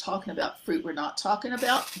is where we're talking about fruit. We're not talking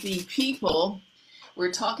about the people.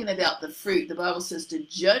 We're talking about the fruit. The Bible says to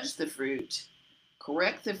judge the fruit,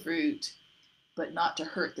 correct the fruit, but not to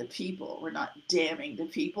hurt the people. We're not damning the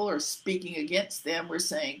people or speaking against them. We're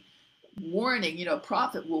saying warning. A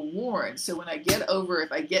prophet will warn. So when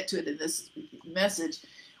if I get to it in this message,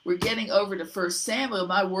 we're getting over to 1 Samuel.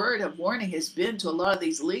 My word of warning has been to a lot of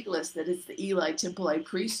these legalists that it's the Eli temple, high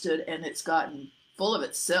priesthood, and it's gotten full of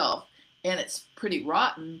itself, and it's pretty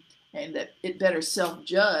rotten, and that it better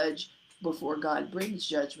self-judge before God brings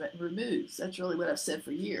judgment and removes. That's really what I've said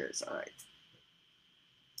for years. All right.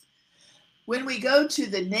 When we go to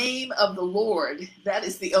the name of the Lord, that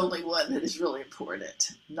is the only one that is really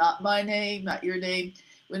important. Not my name, not your name.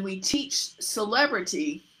 When we teach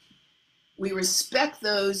celebrity, we respect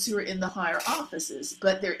those who are in the higher offices,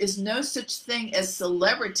 but there is no such thing as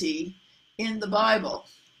celebrity in the Bible.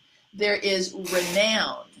 There is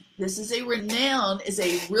renown. Renown is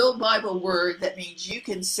a real Bible word that means you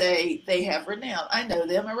can say they have renown. I know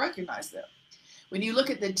them, I recognize them. When you look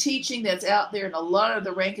at the teaching that's out there and a lot of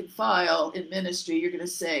the rank and file in ministry, you're going to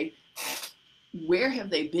say, where have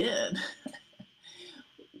they been?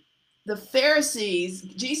 The Pharisees,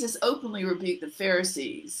 Jesus openly rebuked the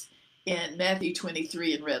Pharisees in Matthew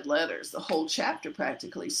 23 in red letters, the whole chapter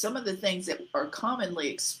practically. Some of the things that are commonly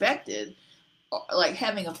expected, like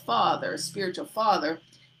having a father, a spiritual father,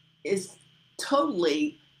 is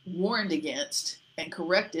totally warned against and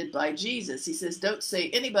corrected by Jesus. He says, don't say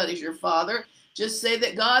anybody's your father, just say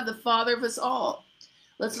that God, the Father of us all.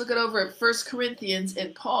 Let's look it over at 1 Corinthians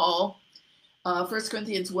and Paul, 1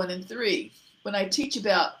 Corinthians 1:3. When I teach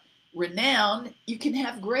about renown, you can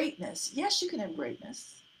have greatness. Yes, you can have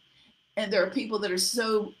greatness. And there are people that are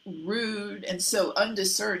so rude and so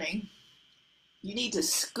undiscerning. You need to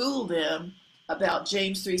school them about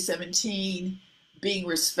James 3:17, being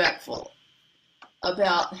respectful,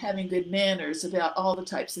 about having good manners, about all the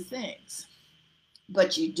types of things.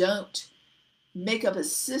 But you don't make up a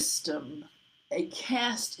system, a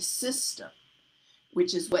caste system,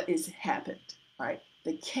 which is what has happened. All right.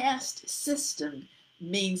 The caste system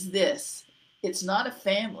means this. It's not a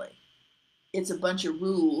family. It's a bunch of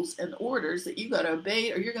rules and orders that you got to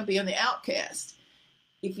obey or you're going to be on the outcast.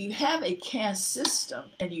 If you have a caste system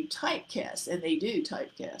and you typecast, and they do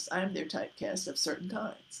typecast, I'm their typecast of certain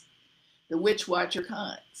kinds, the witch watcher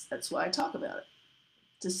kinds. That's why I talk about it,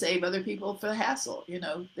 to save other people for the hassle.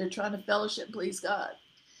 They're trying to fellowship and please God.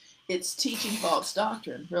 It's teaching false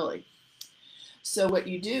doctrine, really. So what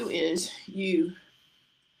you do is you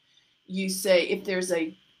say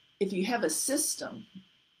if you have a system,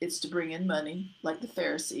 it's to bring in money, like the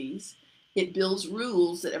Pharisees. It builds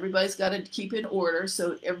rules that everybody's got to keep in order,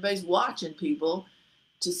 so everybody's watching people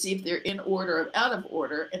to see if they're in order or out of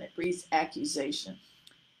order, and it breeds accusation.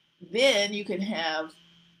 Then you can have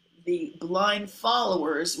the blind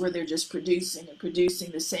followers where they're just producing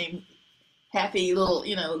the same happy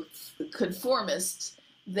little, conformists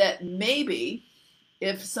that maybe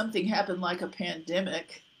if something happened like a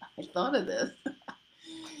pandemic, I thought of this,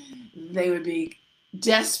 they would be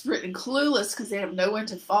desperate and clueless because they have no one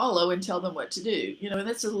to follow and tell them what to do. And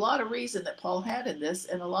that's a lot of reason that Paul had in this,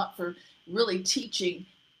 and a lot for really teaching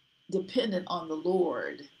dependent on the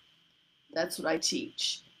Lord. That's what I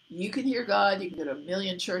teach. You can hear God. You can go to a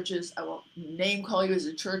million churches. I won't name call you as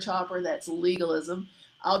a church hopper. That's legalism.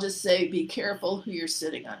 I'll just say be careful who you're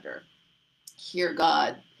sitting under. Hear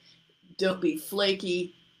God. Don't be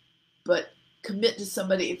flaky, but commit to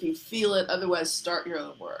somebody if you feel it. Otherwise, start your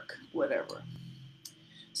own work, whatever.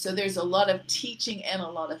 So there's a lot of teaching and a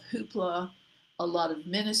lot of hoopla, a lot of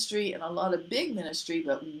ministry and a lot of big ministry,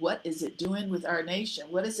 but what is it doing with our nation?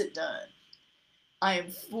 What has it done? I am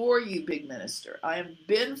for you, big minister. I have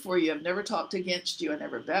been for you. I've never talked against you. I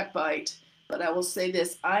never backbite, But I will say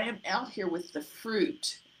this, I am out here with the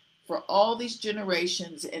fruit for all these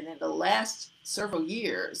generations, and in the last several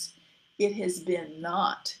years, it has been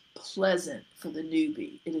not pleasant for the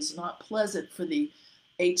newbie. It is not pleasant for the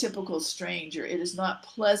atypical stranger. It is not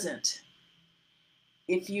pleasant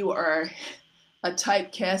if you are a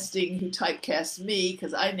typecasting who typecasts me,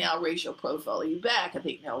 because I now racial profile you back. I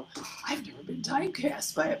think, no, I've never been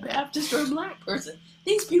typecast by a Baptist or a black person.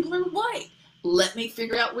 These people are white. Let me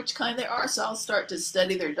figure out which kind they are. So I'll start to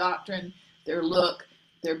study their doctrine, their look,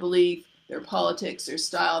 their belief, their politics, their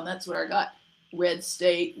style, and that's what I got. Red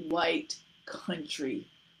state, white country.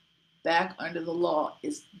 Back under the law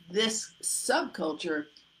is this subculture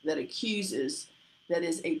that accuses, that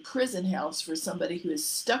is a prison house for somebody who is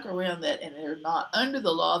stuck around that, and they're not under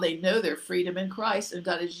the law. They know their freedom in Christ, and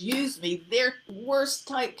God has used me, their worst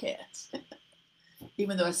typecast.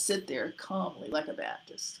 Even though I sit there calmly like a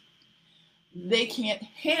Baptist. They can't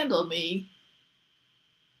handle me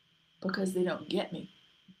because they don't get me,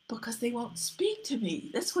 because they won't speak to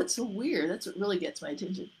me. That's what's so weird. That's what really gets my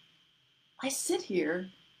attention. I sit here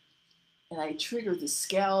and I trigger the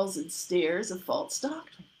scowls and stares of false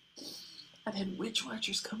doctrine. I've had witch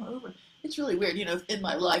watchers come over. It's really weird. You know, in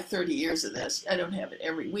my life, 30 years of this, I don't have it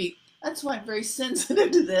every week. That's why I'm very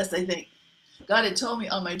sensitive to this, I think. God had told me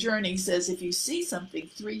on my journey, he says, if you see something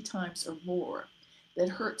 3 times or more that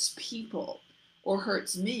hurts people or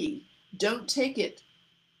hurts me, don't take it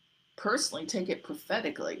personally, take it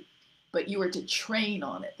prophetically, but you are to train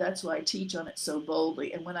on it. That's why I teach on it so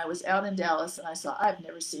boldly. And when I was out in Dallas and I saw, I've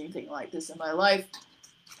never seen anything like this in my life.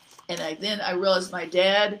 And then I realized my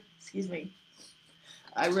dad,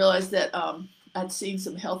 I realized that I'd seen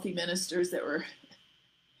some healthy ministers that were,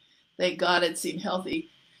 thank God I'd seen healthy,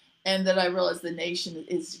 and that I realized the nation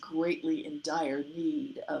is greatly in dire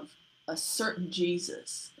need of a certain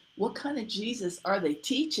Jesus. What kind of Jesus are they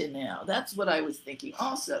teaching now? That's what I was thinking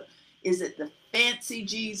also. Is it the fancy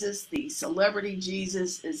Jesus, the celebrity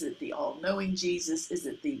Jesus? Is it the all-knowing Jesus? Is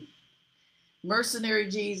it the mercenary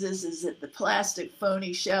Jesus? Is it the plastic,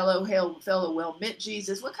 phony, shallow, fellow, well-meant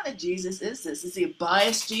Jesus? What kind of Jesus is this? Is he a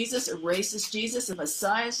biased Jesus, a racist Jesus, a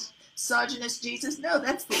misogynist Jesus? No,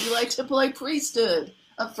 that's the Eli Temple priesthood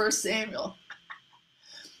of 1 Samuel.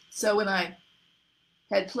 So when I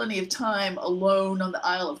had plenty of time alone on the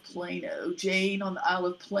Isle of Plano, Jane on the Isle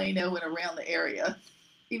of Plano and around the area,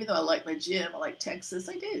 even though I like my gym, I like Texas,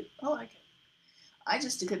 I do, I like it. I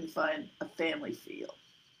just couldn't find a family feel.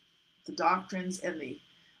 The doctrines and the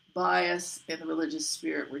bias and the religious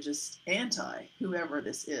spirit were just anti whoever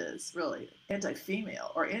this is, really,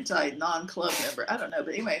 anti-female or anti-non-club member, I don't know,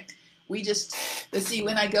 but anyway, but see,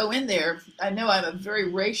 when I go in there, I know I'm a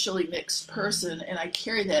very racially mixed person, and I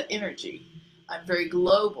carry that energy. I'm very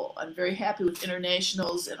global. I'm very happy with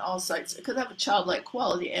internationals and all sites, because I have a childlike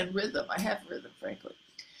quality and rhythm. I have rhythm, frankly.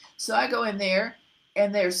 So I go in there,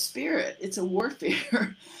 and their spirit, it's a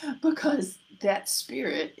warfare, because that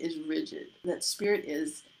spirit is rigid. That spirit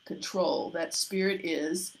is control. That spirit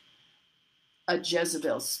is a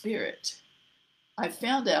Jezebel spirit. I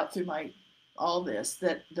found out through all this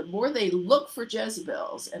that the more they look for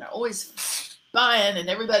Jezebels and are always spying, and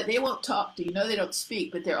everybody, they won't talk to you, they don't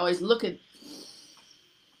speak, but they're always looking,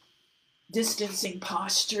 distancing,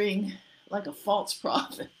 posturing like a false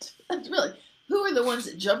prophet. That's really, who are the ones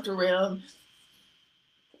that jumped around,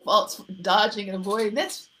 dodging and avoiding?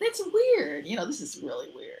 That's weird. This is really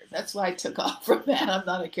weird. That's why I took off from that. I'm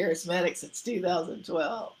not a charismatic since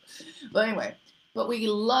 2012. But anyway, but we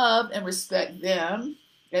love and respect them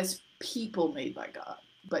as people made by God.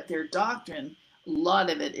 But their doctrine, a lot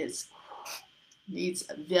of it needs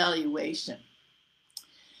evaluation.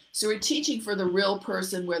 So we're teaching for the real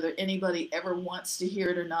person, whether anybody ever wants to hear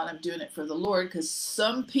it or not. I'm doing it for the Lord, because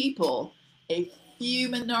some people, a few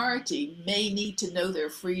minority, may need to know their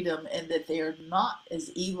freedom and that they are not as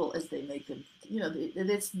evil as they make them. That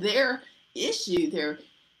it's their issue, their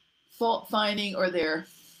fault finding, or their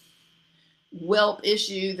whelp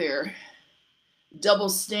issue, their double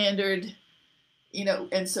standard,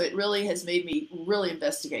 and so it really has made me really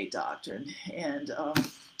investigate doctrine. And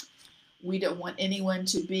we don't want anyone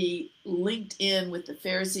to be linked in with the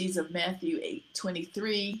Pharisees of Matthew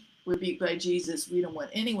 8:23, rebuked by Jesus. We don't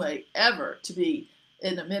want anyone ever to be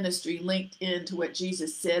in a ministry linked into what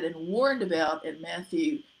Jesus said and warned about in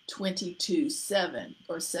Matthew 22:7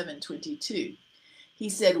 or 7:22. He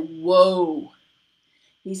said, woe.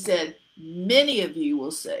 He said, many of you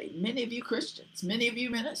will say, many of you Christians, many of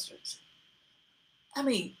you ministers. I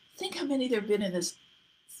mean, think how many there have been in this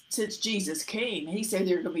since Jesus came. He said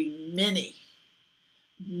there are going to be many,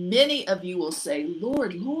 Many of you will say,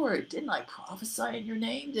 Lord, Lord, didn't I prophesy in your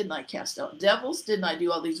name? Didn't I cast out devils? Didn't I do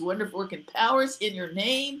all these wonderful working powers in your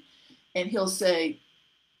name? And he'll say,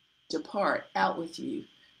 depart, out with you,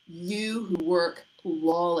 you who work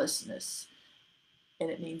lawlessness. And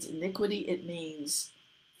it means iniquity. It means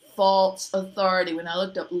false authority. When I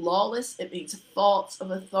looked up lawless, it means false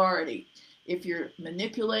of authority. If you're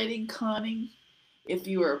manipulating, conning, if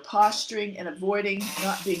you are posturing and avoiding,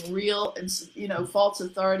 not being real, and false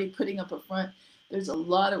authority, putting up a front, there's a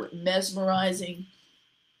lot of mesmerizing,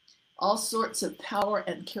 all sorts of power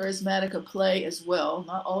and charismatic play as well.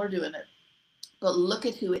 Not all are doing it, but look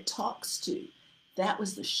at who it talks to. That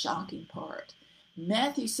was the shocking part.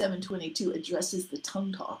 Matthew 7:22 addresses the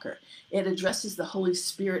tongue talker. It addresses the Holy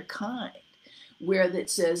Spirit kind, where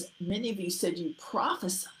it says, many of you said you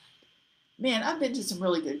prophesied. Man, I've been to some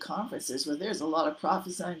really good conferences where there's a lot of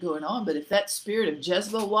prophesying going on, but if that spirit of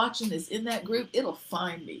Jezebel watching is in that group, it'll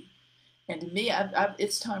find me. And to me,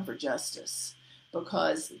 it's time for justice,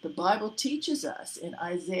 because the Bible teaches us in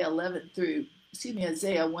Isaiah 1 through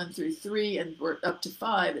 3, and we're up to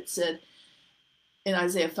 5, it said in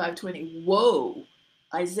Isaiah 5:20, woe,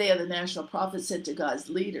 Isaiah the national prophet said to God's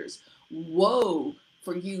leaders, woe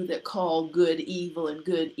for you that call good evil and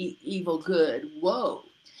good evil good, woe.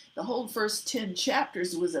 The whole first 10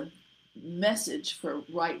 chapters was a message for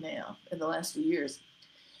right now in the last few years.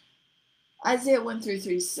 Isaiah 1 through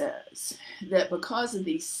 3 says that because of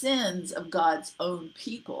the sins of God's own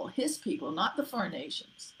people, his people, not the foreign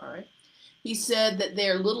nations, all right, he said that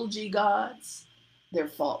their little g gods, their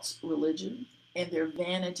false religion, and their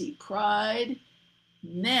vanity pride,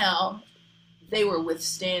 now they were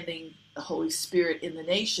withstanding the Holy Spirit in the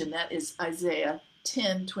nation. That is Isaiah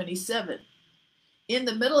 10:27. In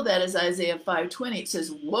the middle of that is Isaiah 5:20. It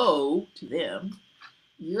says, woe to them.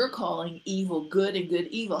 You're calling evil good and good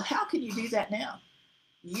evil. How can you do that now?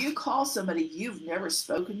 You call somebody you've never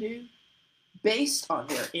spoken to based on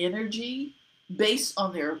their energy, based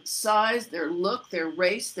on their size, their look, their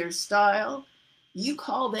race, their style. You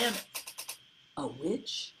call them a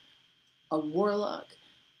witch, a warlock,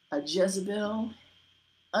 a Jezebel,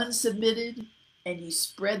 unsubmitted, and you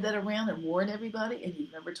spread that around and warn everybody, and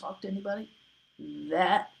you've never talked to anybody.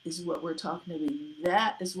 That is what we're talking about.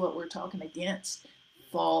 That is what we're talking against.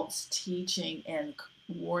 False teaching and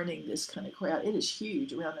warning this kind of crowd. It is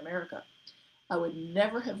huge around America. I would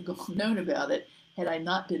never have known about it had I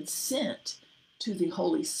not been sent to the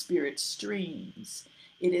Holy Spirit streams.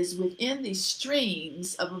 It is within these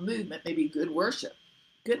streams of a movement, maybe good worship,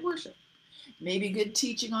 maybe good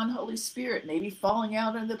teaching on Holy Spirit, maybe falling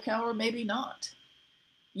out under the power, maybe not.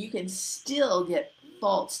 You can still get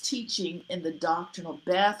false teaching in the doctrinal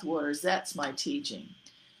bathwaters. That's my teaching.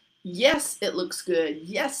 Yes, it looks good.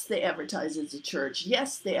 Yes, they advertise as a church.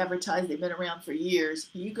 Yes, they advertise they've been around for years.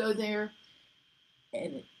 You go there,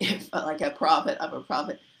 and if, like I'm a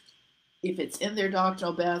prophet. If it's in their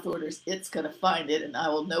doctrinal bathwaters, it's going to find it, and I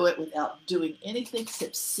will know it without doing anything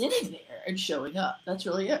except sitting there and showing up. That's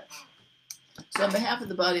really it. So on behalf of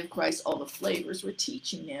the body of Christ, all the flavors, we're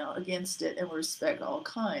teaching now against it, and we respect all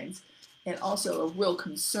kinds, and also a real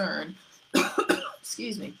concern,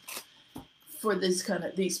 excuse me, for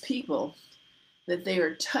these people, that they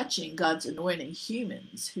are touching God's anointing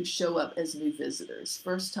humans who show up as new visitors,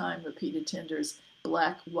 first time, repeat attenders,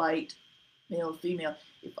 black, white, male, female.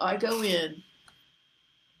 If I go in,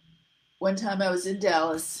 one time I was in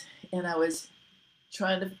Dallas and I was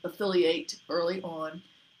trying to affiliate early on,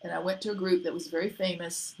 and I went to a group that was very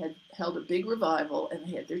famous, had held a big revival, and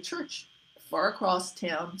they had their church far across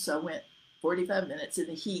town, so I went 45 minutes in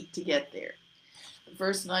the heat to get there. The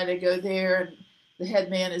first night I go there, and the head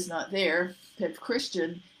man is not there, head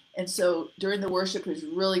Christian, and so during the worship it was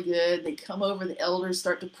really good. They come over, the elders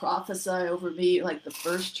start to prophesy over me like the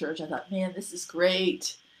first church. I thought, man, this is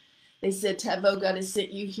great. They said, Taveau, God has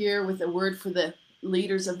sent you here with a word for the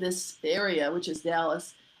leaders of this area, which is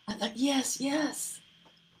Dallas. I thought, yes, yes.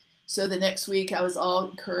 So the next week I was all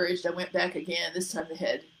encouraged. I went back again. This time the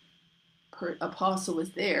head apostle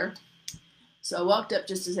was there. So I walked up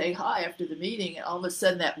just to say hi after the meeting, and all of a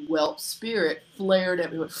sudden that whelp spirit flared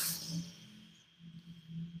at me,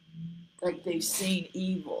 like they've seen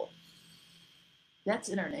evil. That's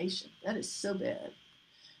in our nation. That is so bad.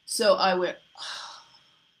 So I went, oh,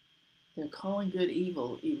 they're calling good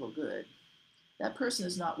evil, evil good. That person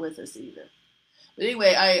is not with us either. But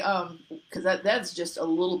anyway, because that's just a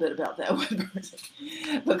little bit about that one person.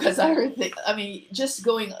 Because I heard just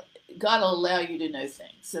going, God will allow you to know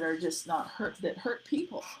things that are just not that hurt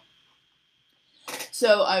people.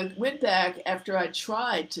 So I went back after I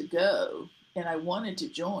tried to go, and I wanted to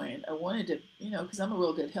join. I wanted to, because I'm a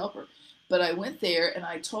real good helper. But I went there and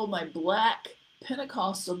I told my black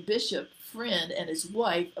Pentecostal bishop friend and his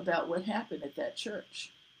wife about what happened at that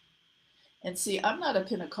church. And see, I'm not a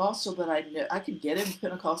Pentecostal, but I know I can get in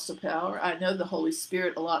Pentecostal power. I know the Holy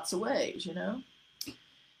Spirit in lots of ways, you know.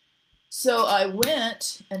 So I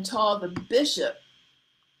went and told the bishop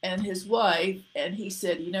and his wife, and he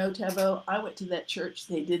said, you know, Taveau, I went to that church.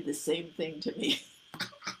 They did the same thing to me.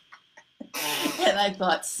 And I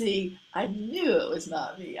thought, see, I knew it was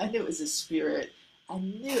not me. I knew it was a spirit. I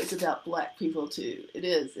knew it's about black people too. It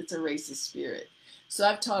is. It's a racist spirit. So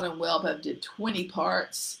I've taught them well, but I did 20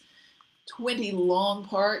 parts, 20 long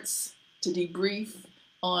parts to debrief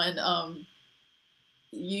on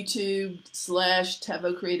YouTube /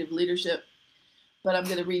 Taveau Creative Leadership. But I'm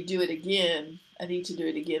going to redo it again. I need to do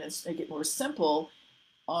it again and make it more simple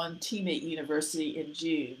on Teammate University in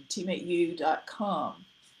June, teammateu.com.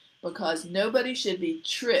 Because nobody should be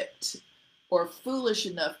tricked or foolish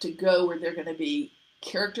enough to go where they're going to be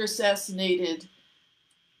character assassinated,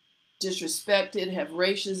 disrespected, have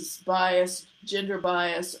racist bias, gender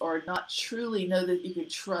bias, or not truly know that you can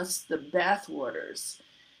trust the bathwaters.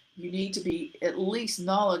 You need to be at least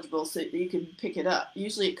knowledgeable so that you can pick it up.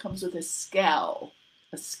 Usually it comes with a scowl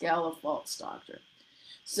of false doctrine.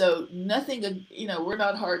 So nothing, you know, we're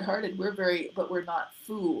not hard-hearted, but we're not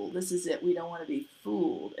fooled. This is it. We don't want to be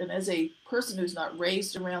fooled. And as a person who's not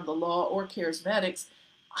raised around the law or charismatics,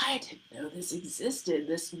 I didn't know this existed,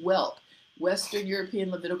 this whelp, Western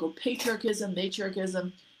European Levitical patriarchism,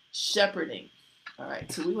 matriarchism, shepherding. All right,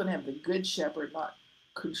 so we want to have the good shepherd, not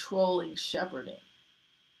controlling shepherding.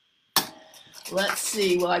 Let's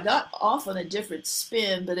see. Well, I got off on a different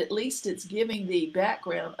spin, but at least it's giving the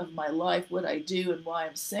background of my life, what I do and why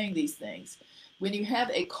I'm saying these things. When you have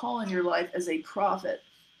a call in your life as a prophet,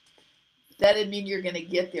 that doesn't mean you're going to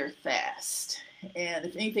get there fast. And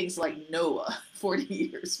if anything's like Noah, 40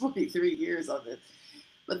 years, 43 years on this.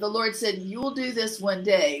 But the Lord said, you will do this one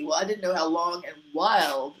day. Well, I didn't know how long and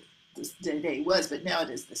wild this day was, but now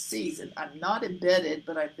it is the season. I'm not embedded,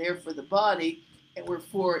 but I'm there for the body. And we're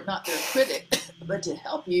for not their critic, but to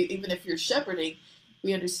help you. Even if you're shepherding,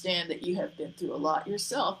 we understand that you have been through a lot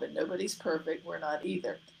yourself, and nobody's perfect. We're not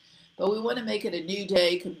either. But we want to make it a new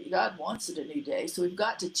day because God wants it a new day. So we've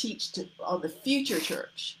got to teach on the future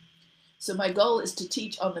church. So my goal is to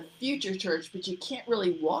teach on the future church, but you can't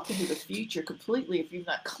really walk into the future completely if you've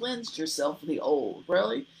not cleansed yourself of the old.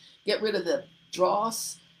 Really? Get rid of the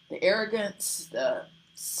dross, the arrogance, the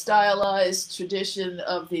stylized tradition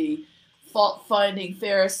of the fault-finding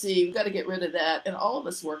Pharisee. We've got to get rid of that, and all of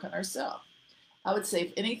us work on ourselves. I would say,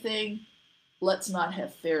 if anything, let's not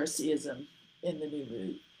have Phariseeism in the new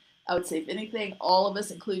move. I would say, if anything, all of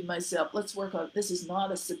us, including myself, let's work on, this is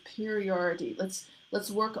not a superiority.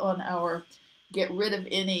 Let's work on our, get rid of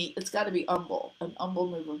any, it's got to be humble, an humble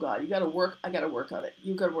move of God. You got to work, I got to work on it.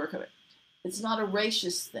 You got to work on it. It's not a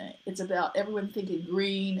racist thing. It's about everyone thinking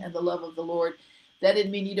green and the love of the Lord. That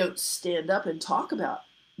didn't mean you don't stand up and talk about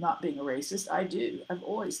not being a racist. I do. I've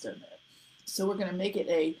always done that. So we're going to make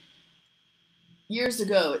it years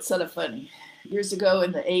ago, it's sort of funny. Years ago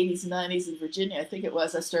in the 80s, 90s in Virginia, I think it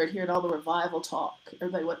was, I started hearing all the revival talk.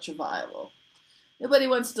 Everybody wants revival. Nobody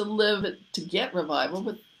wants to live to get revival,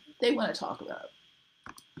 but they want to talk about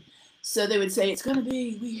it. So they would say, it's going to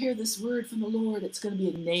be, we hear this word from the Lord, it's going to be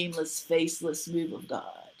a nameless, faceless move of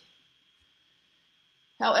God.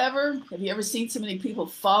 However, have you ever seen so many people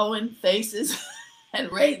following faces? And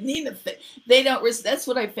they don't. That's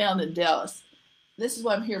what I found in Dallas. This is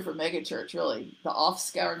why I'm here for megachurch, really, the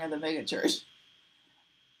off-scouring of the megachurch.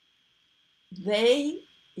 If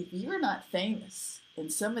you're not famous in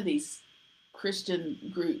some of these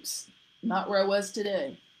Christian groups, not where I was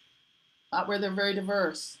today, not where they're very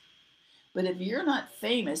diverse, but if you're not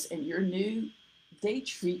famous and you're new, they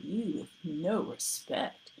treat you with no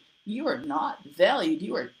respect. You are not valued.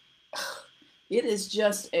 You are. It is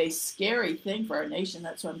just a scary thing for our nation.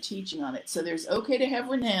 That's why I'm teaching on it. So there's okay to have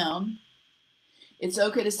renown. It's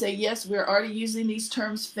okay to say, yes, we're already using these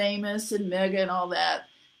terms famous and mega and all that.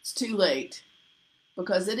 It's too late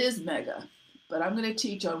because it is mega. But I'm going to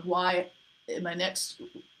teach on why in my next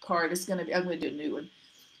part is going to be, I'm going to do a new one,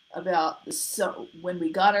 about when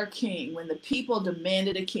we got our king, when the people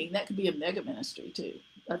demanded a king. That could be a mega ministry too.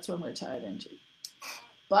 That's what I'm going to tie it into.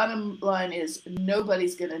 Bottom line is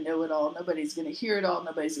nobody's going to know it all. Nobody's going to hear it all.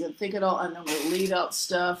 Nobody's going to think it all. I'm going to leave out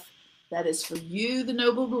stuff that is for you, the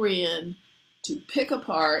noble Berean, to pick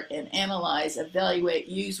apart and analyze, evaluate,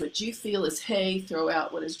 use what you feel is hay, throw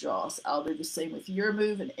out what is dross. I'll do the same with your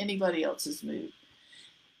move and anybody else's move.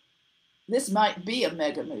 This might be a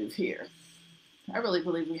mega move here. I really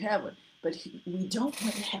believe we have one. But we don't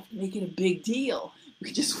want to have to make it a big deal.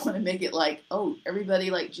 We just want to make it like, oh, everybody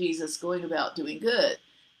like Jesus going about doing good.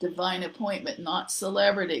 Divine appointment, not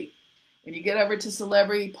celebrity. When you get over to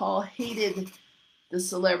celebrity, Paul hated the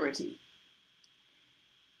celebrity.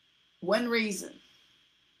 One reason,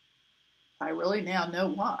 I really now know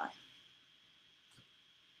why.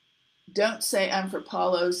 Don't say I'm for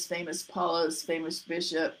Paulos, famous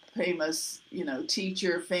bishop, famous,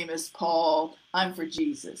 teacher, famous Paul. I'm for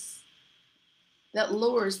Jesus. That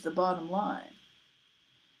lowers the bottom line.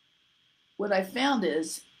 What I found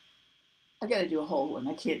is, I got to do a whole one.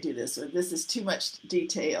 I can't do this. This is too much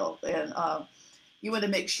detail. And you want to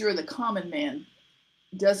make sure the common man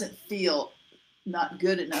doesn't feel not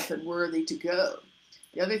good enough and worthy to go.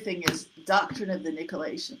 The other thing is doctrine of the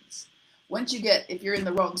Nicolaitans. Once you get, if you're in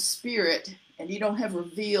the wrong spirit and you don't have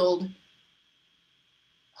revealed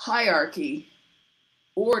hierarchy,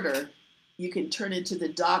 order, you can turn into the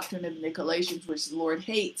doctrine of Nicolaitans, which the Lord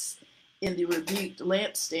hates in the rebuked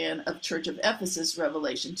lampstand of Church of Ephesus,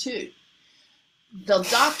 Revelation 2. The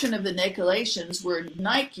doctrine of the Nicolaitans, where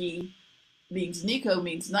Nike means Nico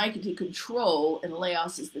means Nike, to control, and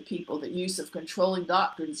Laos is the people. The use of controlling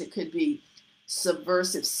doctrines. It could be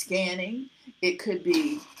subversive scanning. It could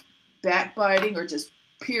be backbiting or just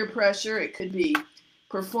peer pressure. It could be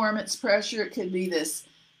performance pressure. It could be this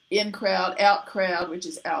in crowd, out crowd, which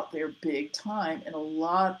is out there big time in a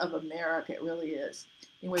lot of America. It really is.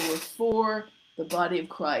 Anyway, we're for the body of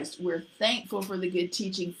Christ. We're thankful for the good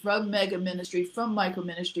teaching from Mega Ministry, from Micro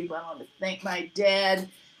Ministry. But I want to thank my dad,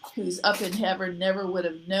 who's up in heaven. Never would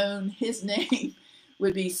have known his name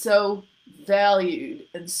would be so valued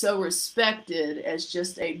and so respected as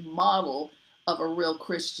just a model of a real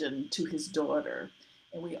Christian to his daughter.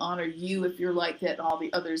 And we honor you if you're like that, and all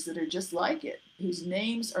the others that are just like it, whose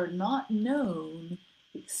names are not known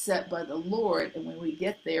except by the Lord. And when we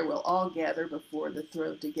get there, we'll all gather before the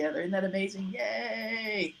throne together. Isn't that amazing?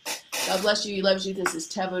 Yay! God bless you. He loves you. This is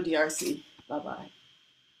Taveau DRC. Bye-bye.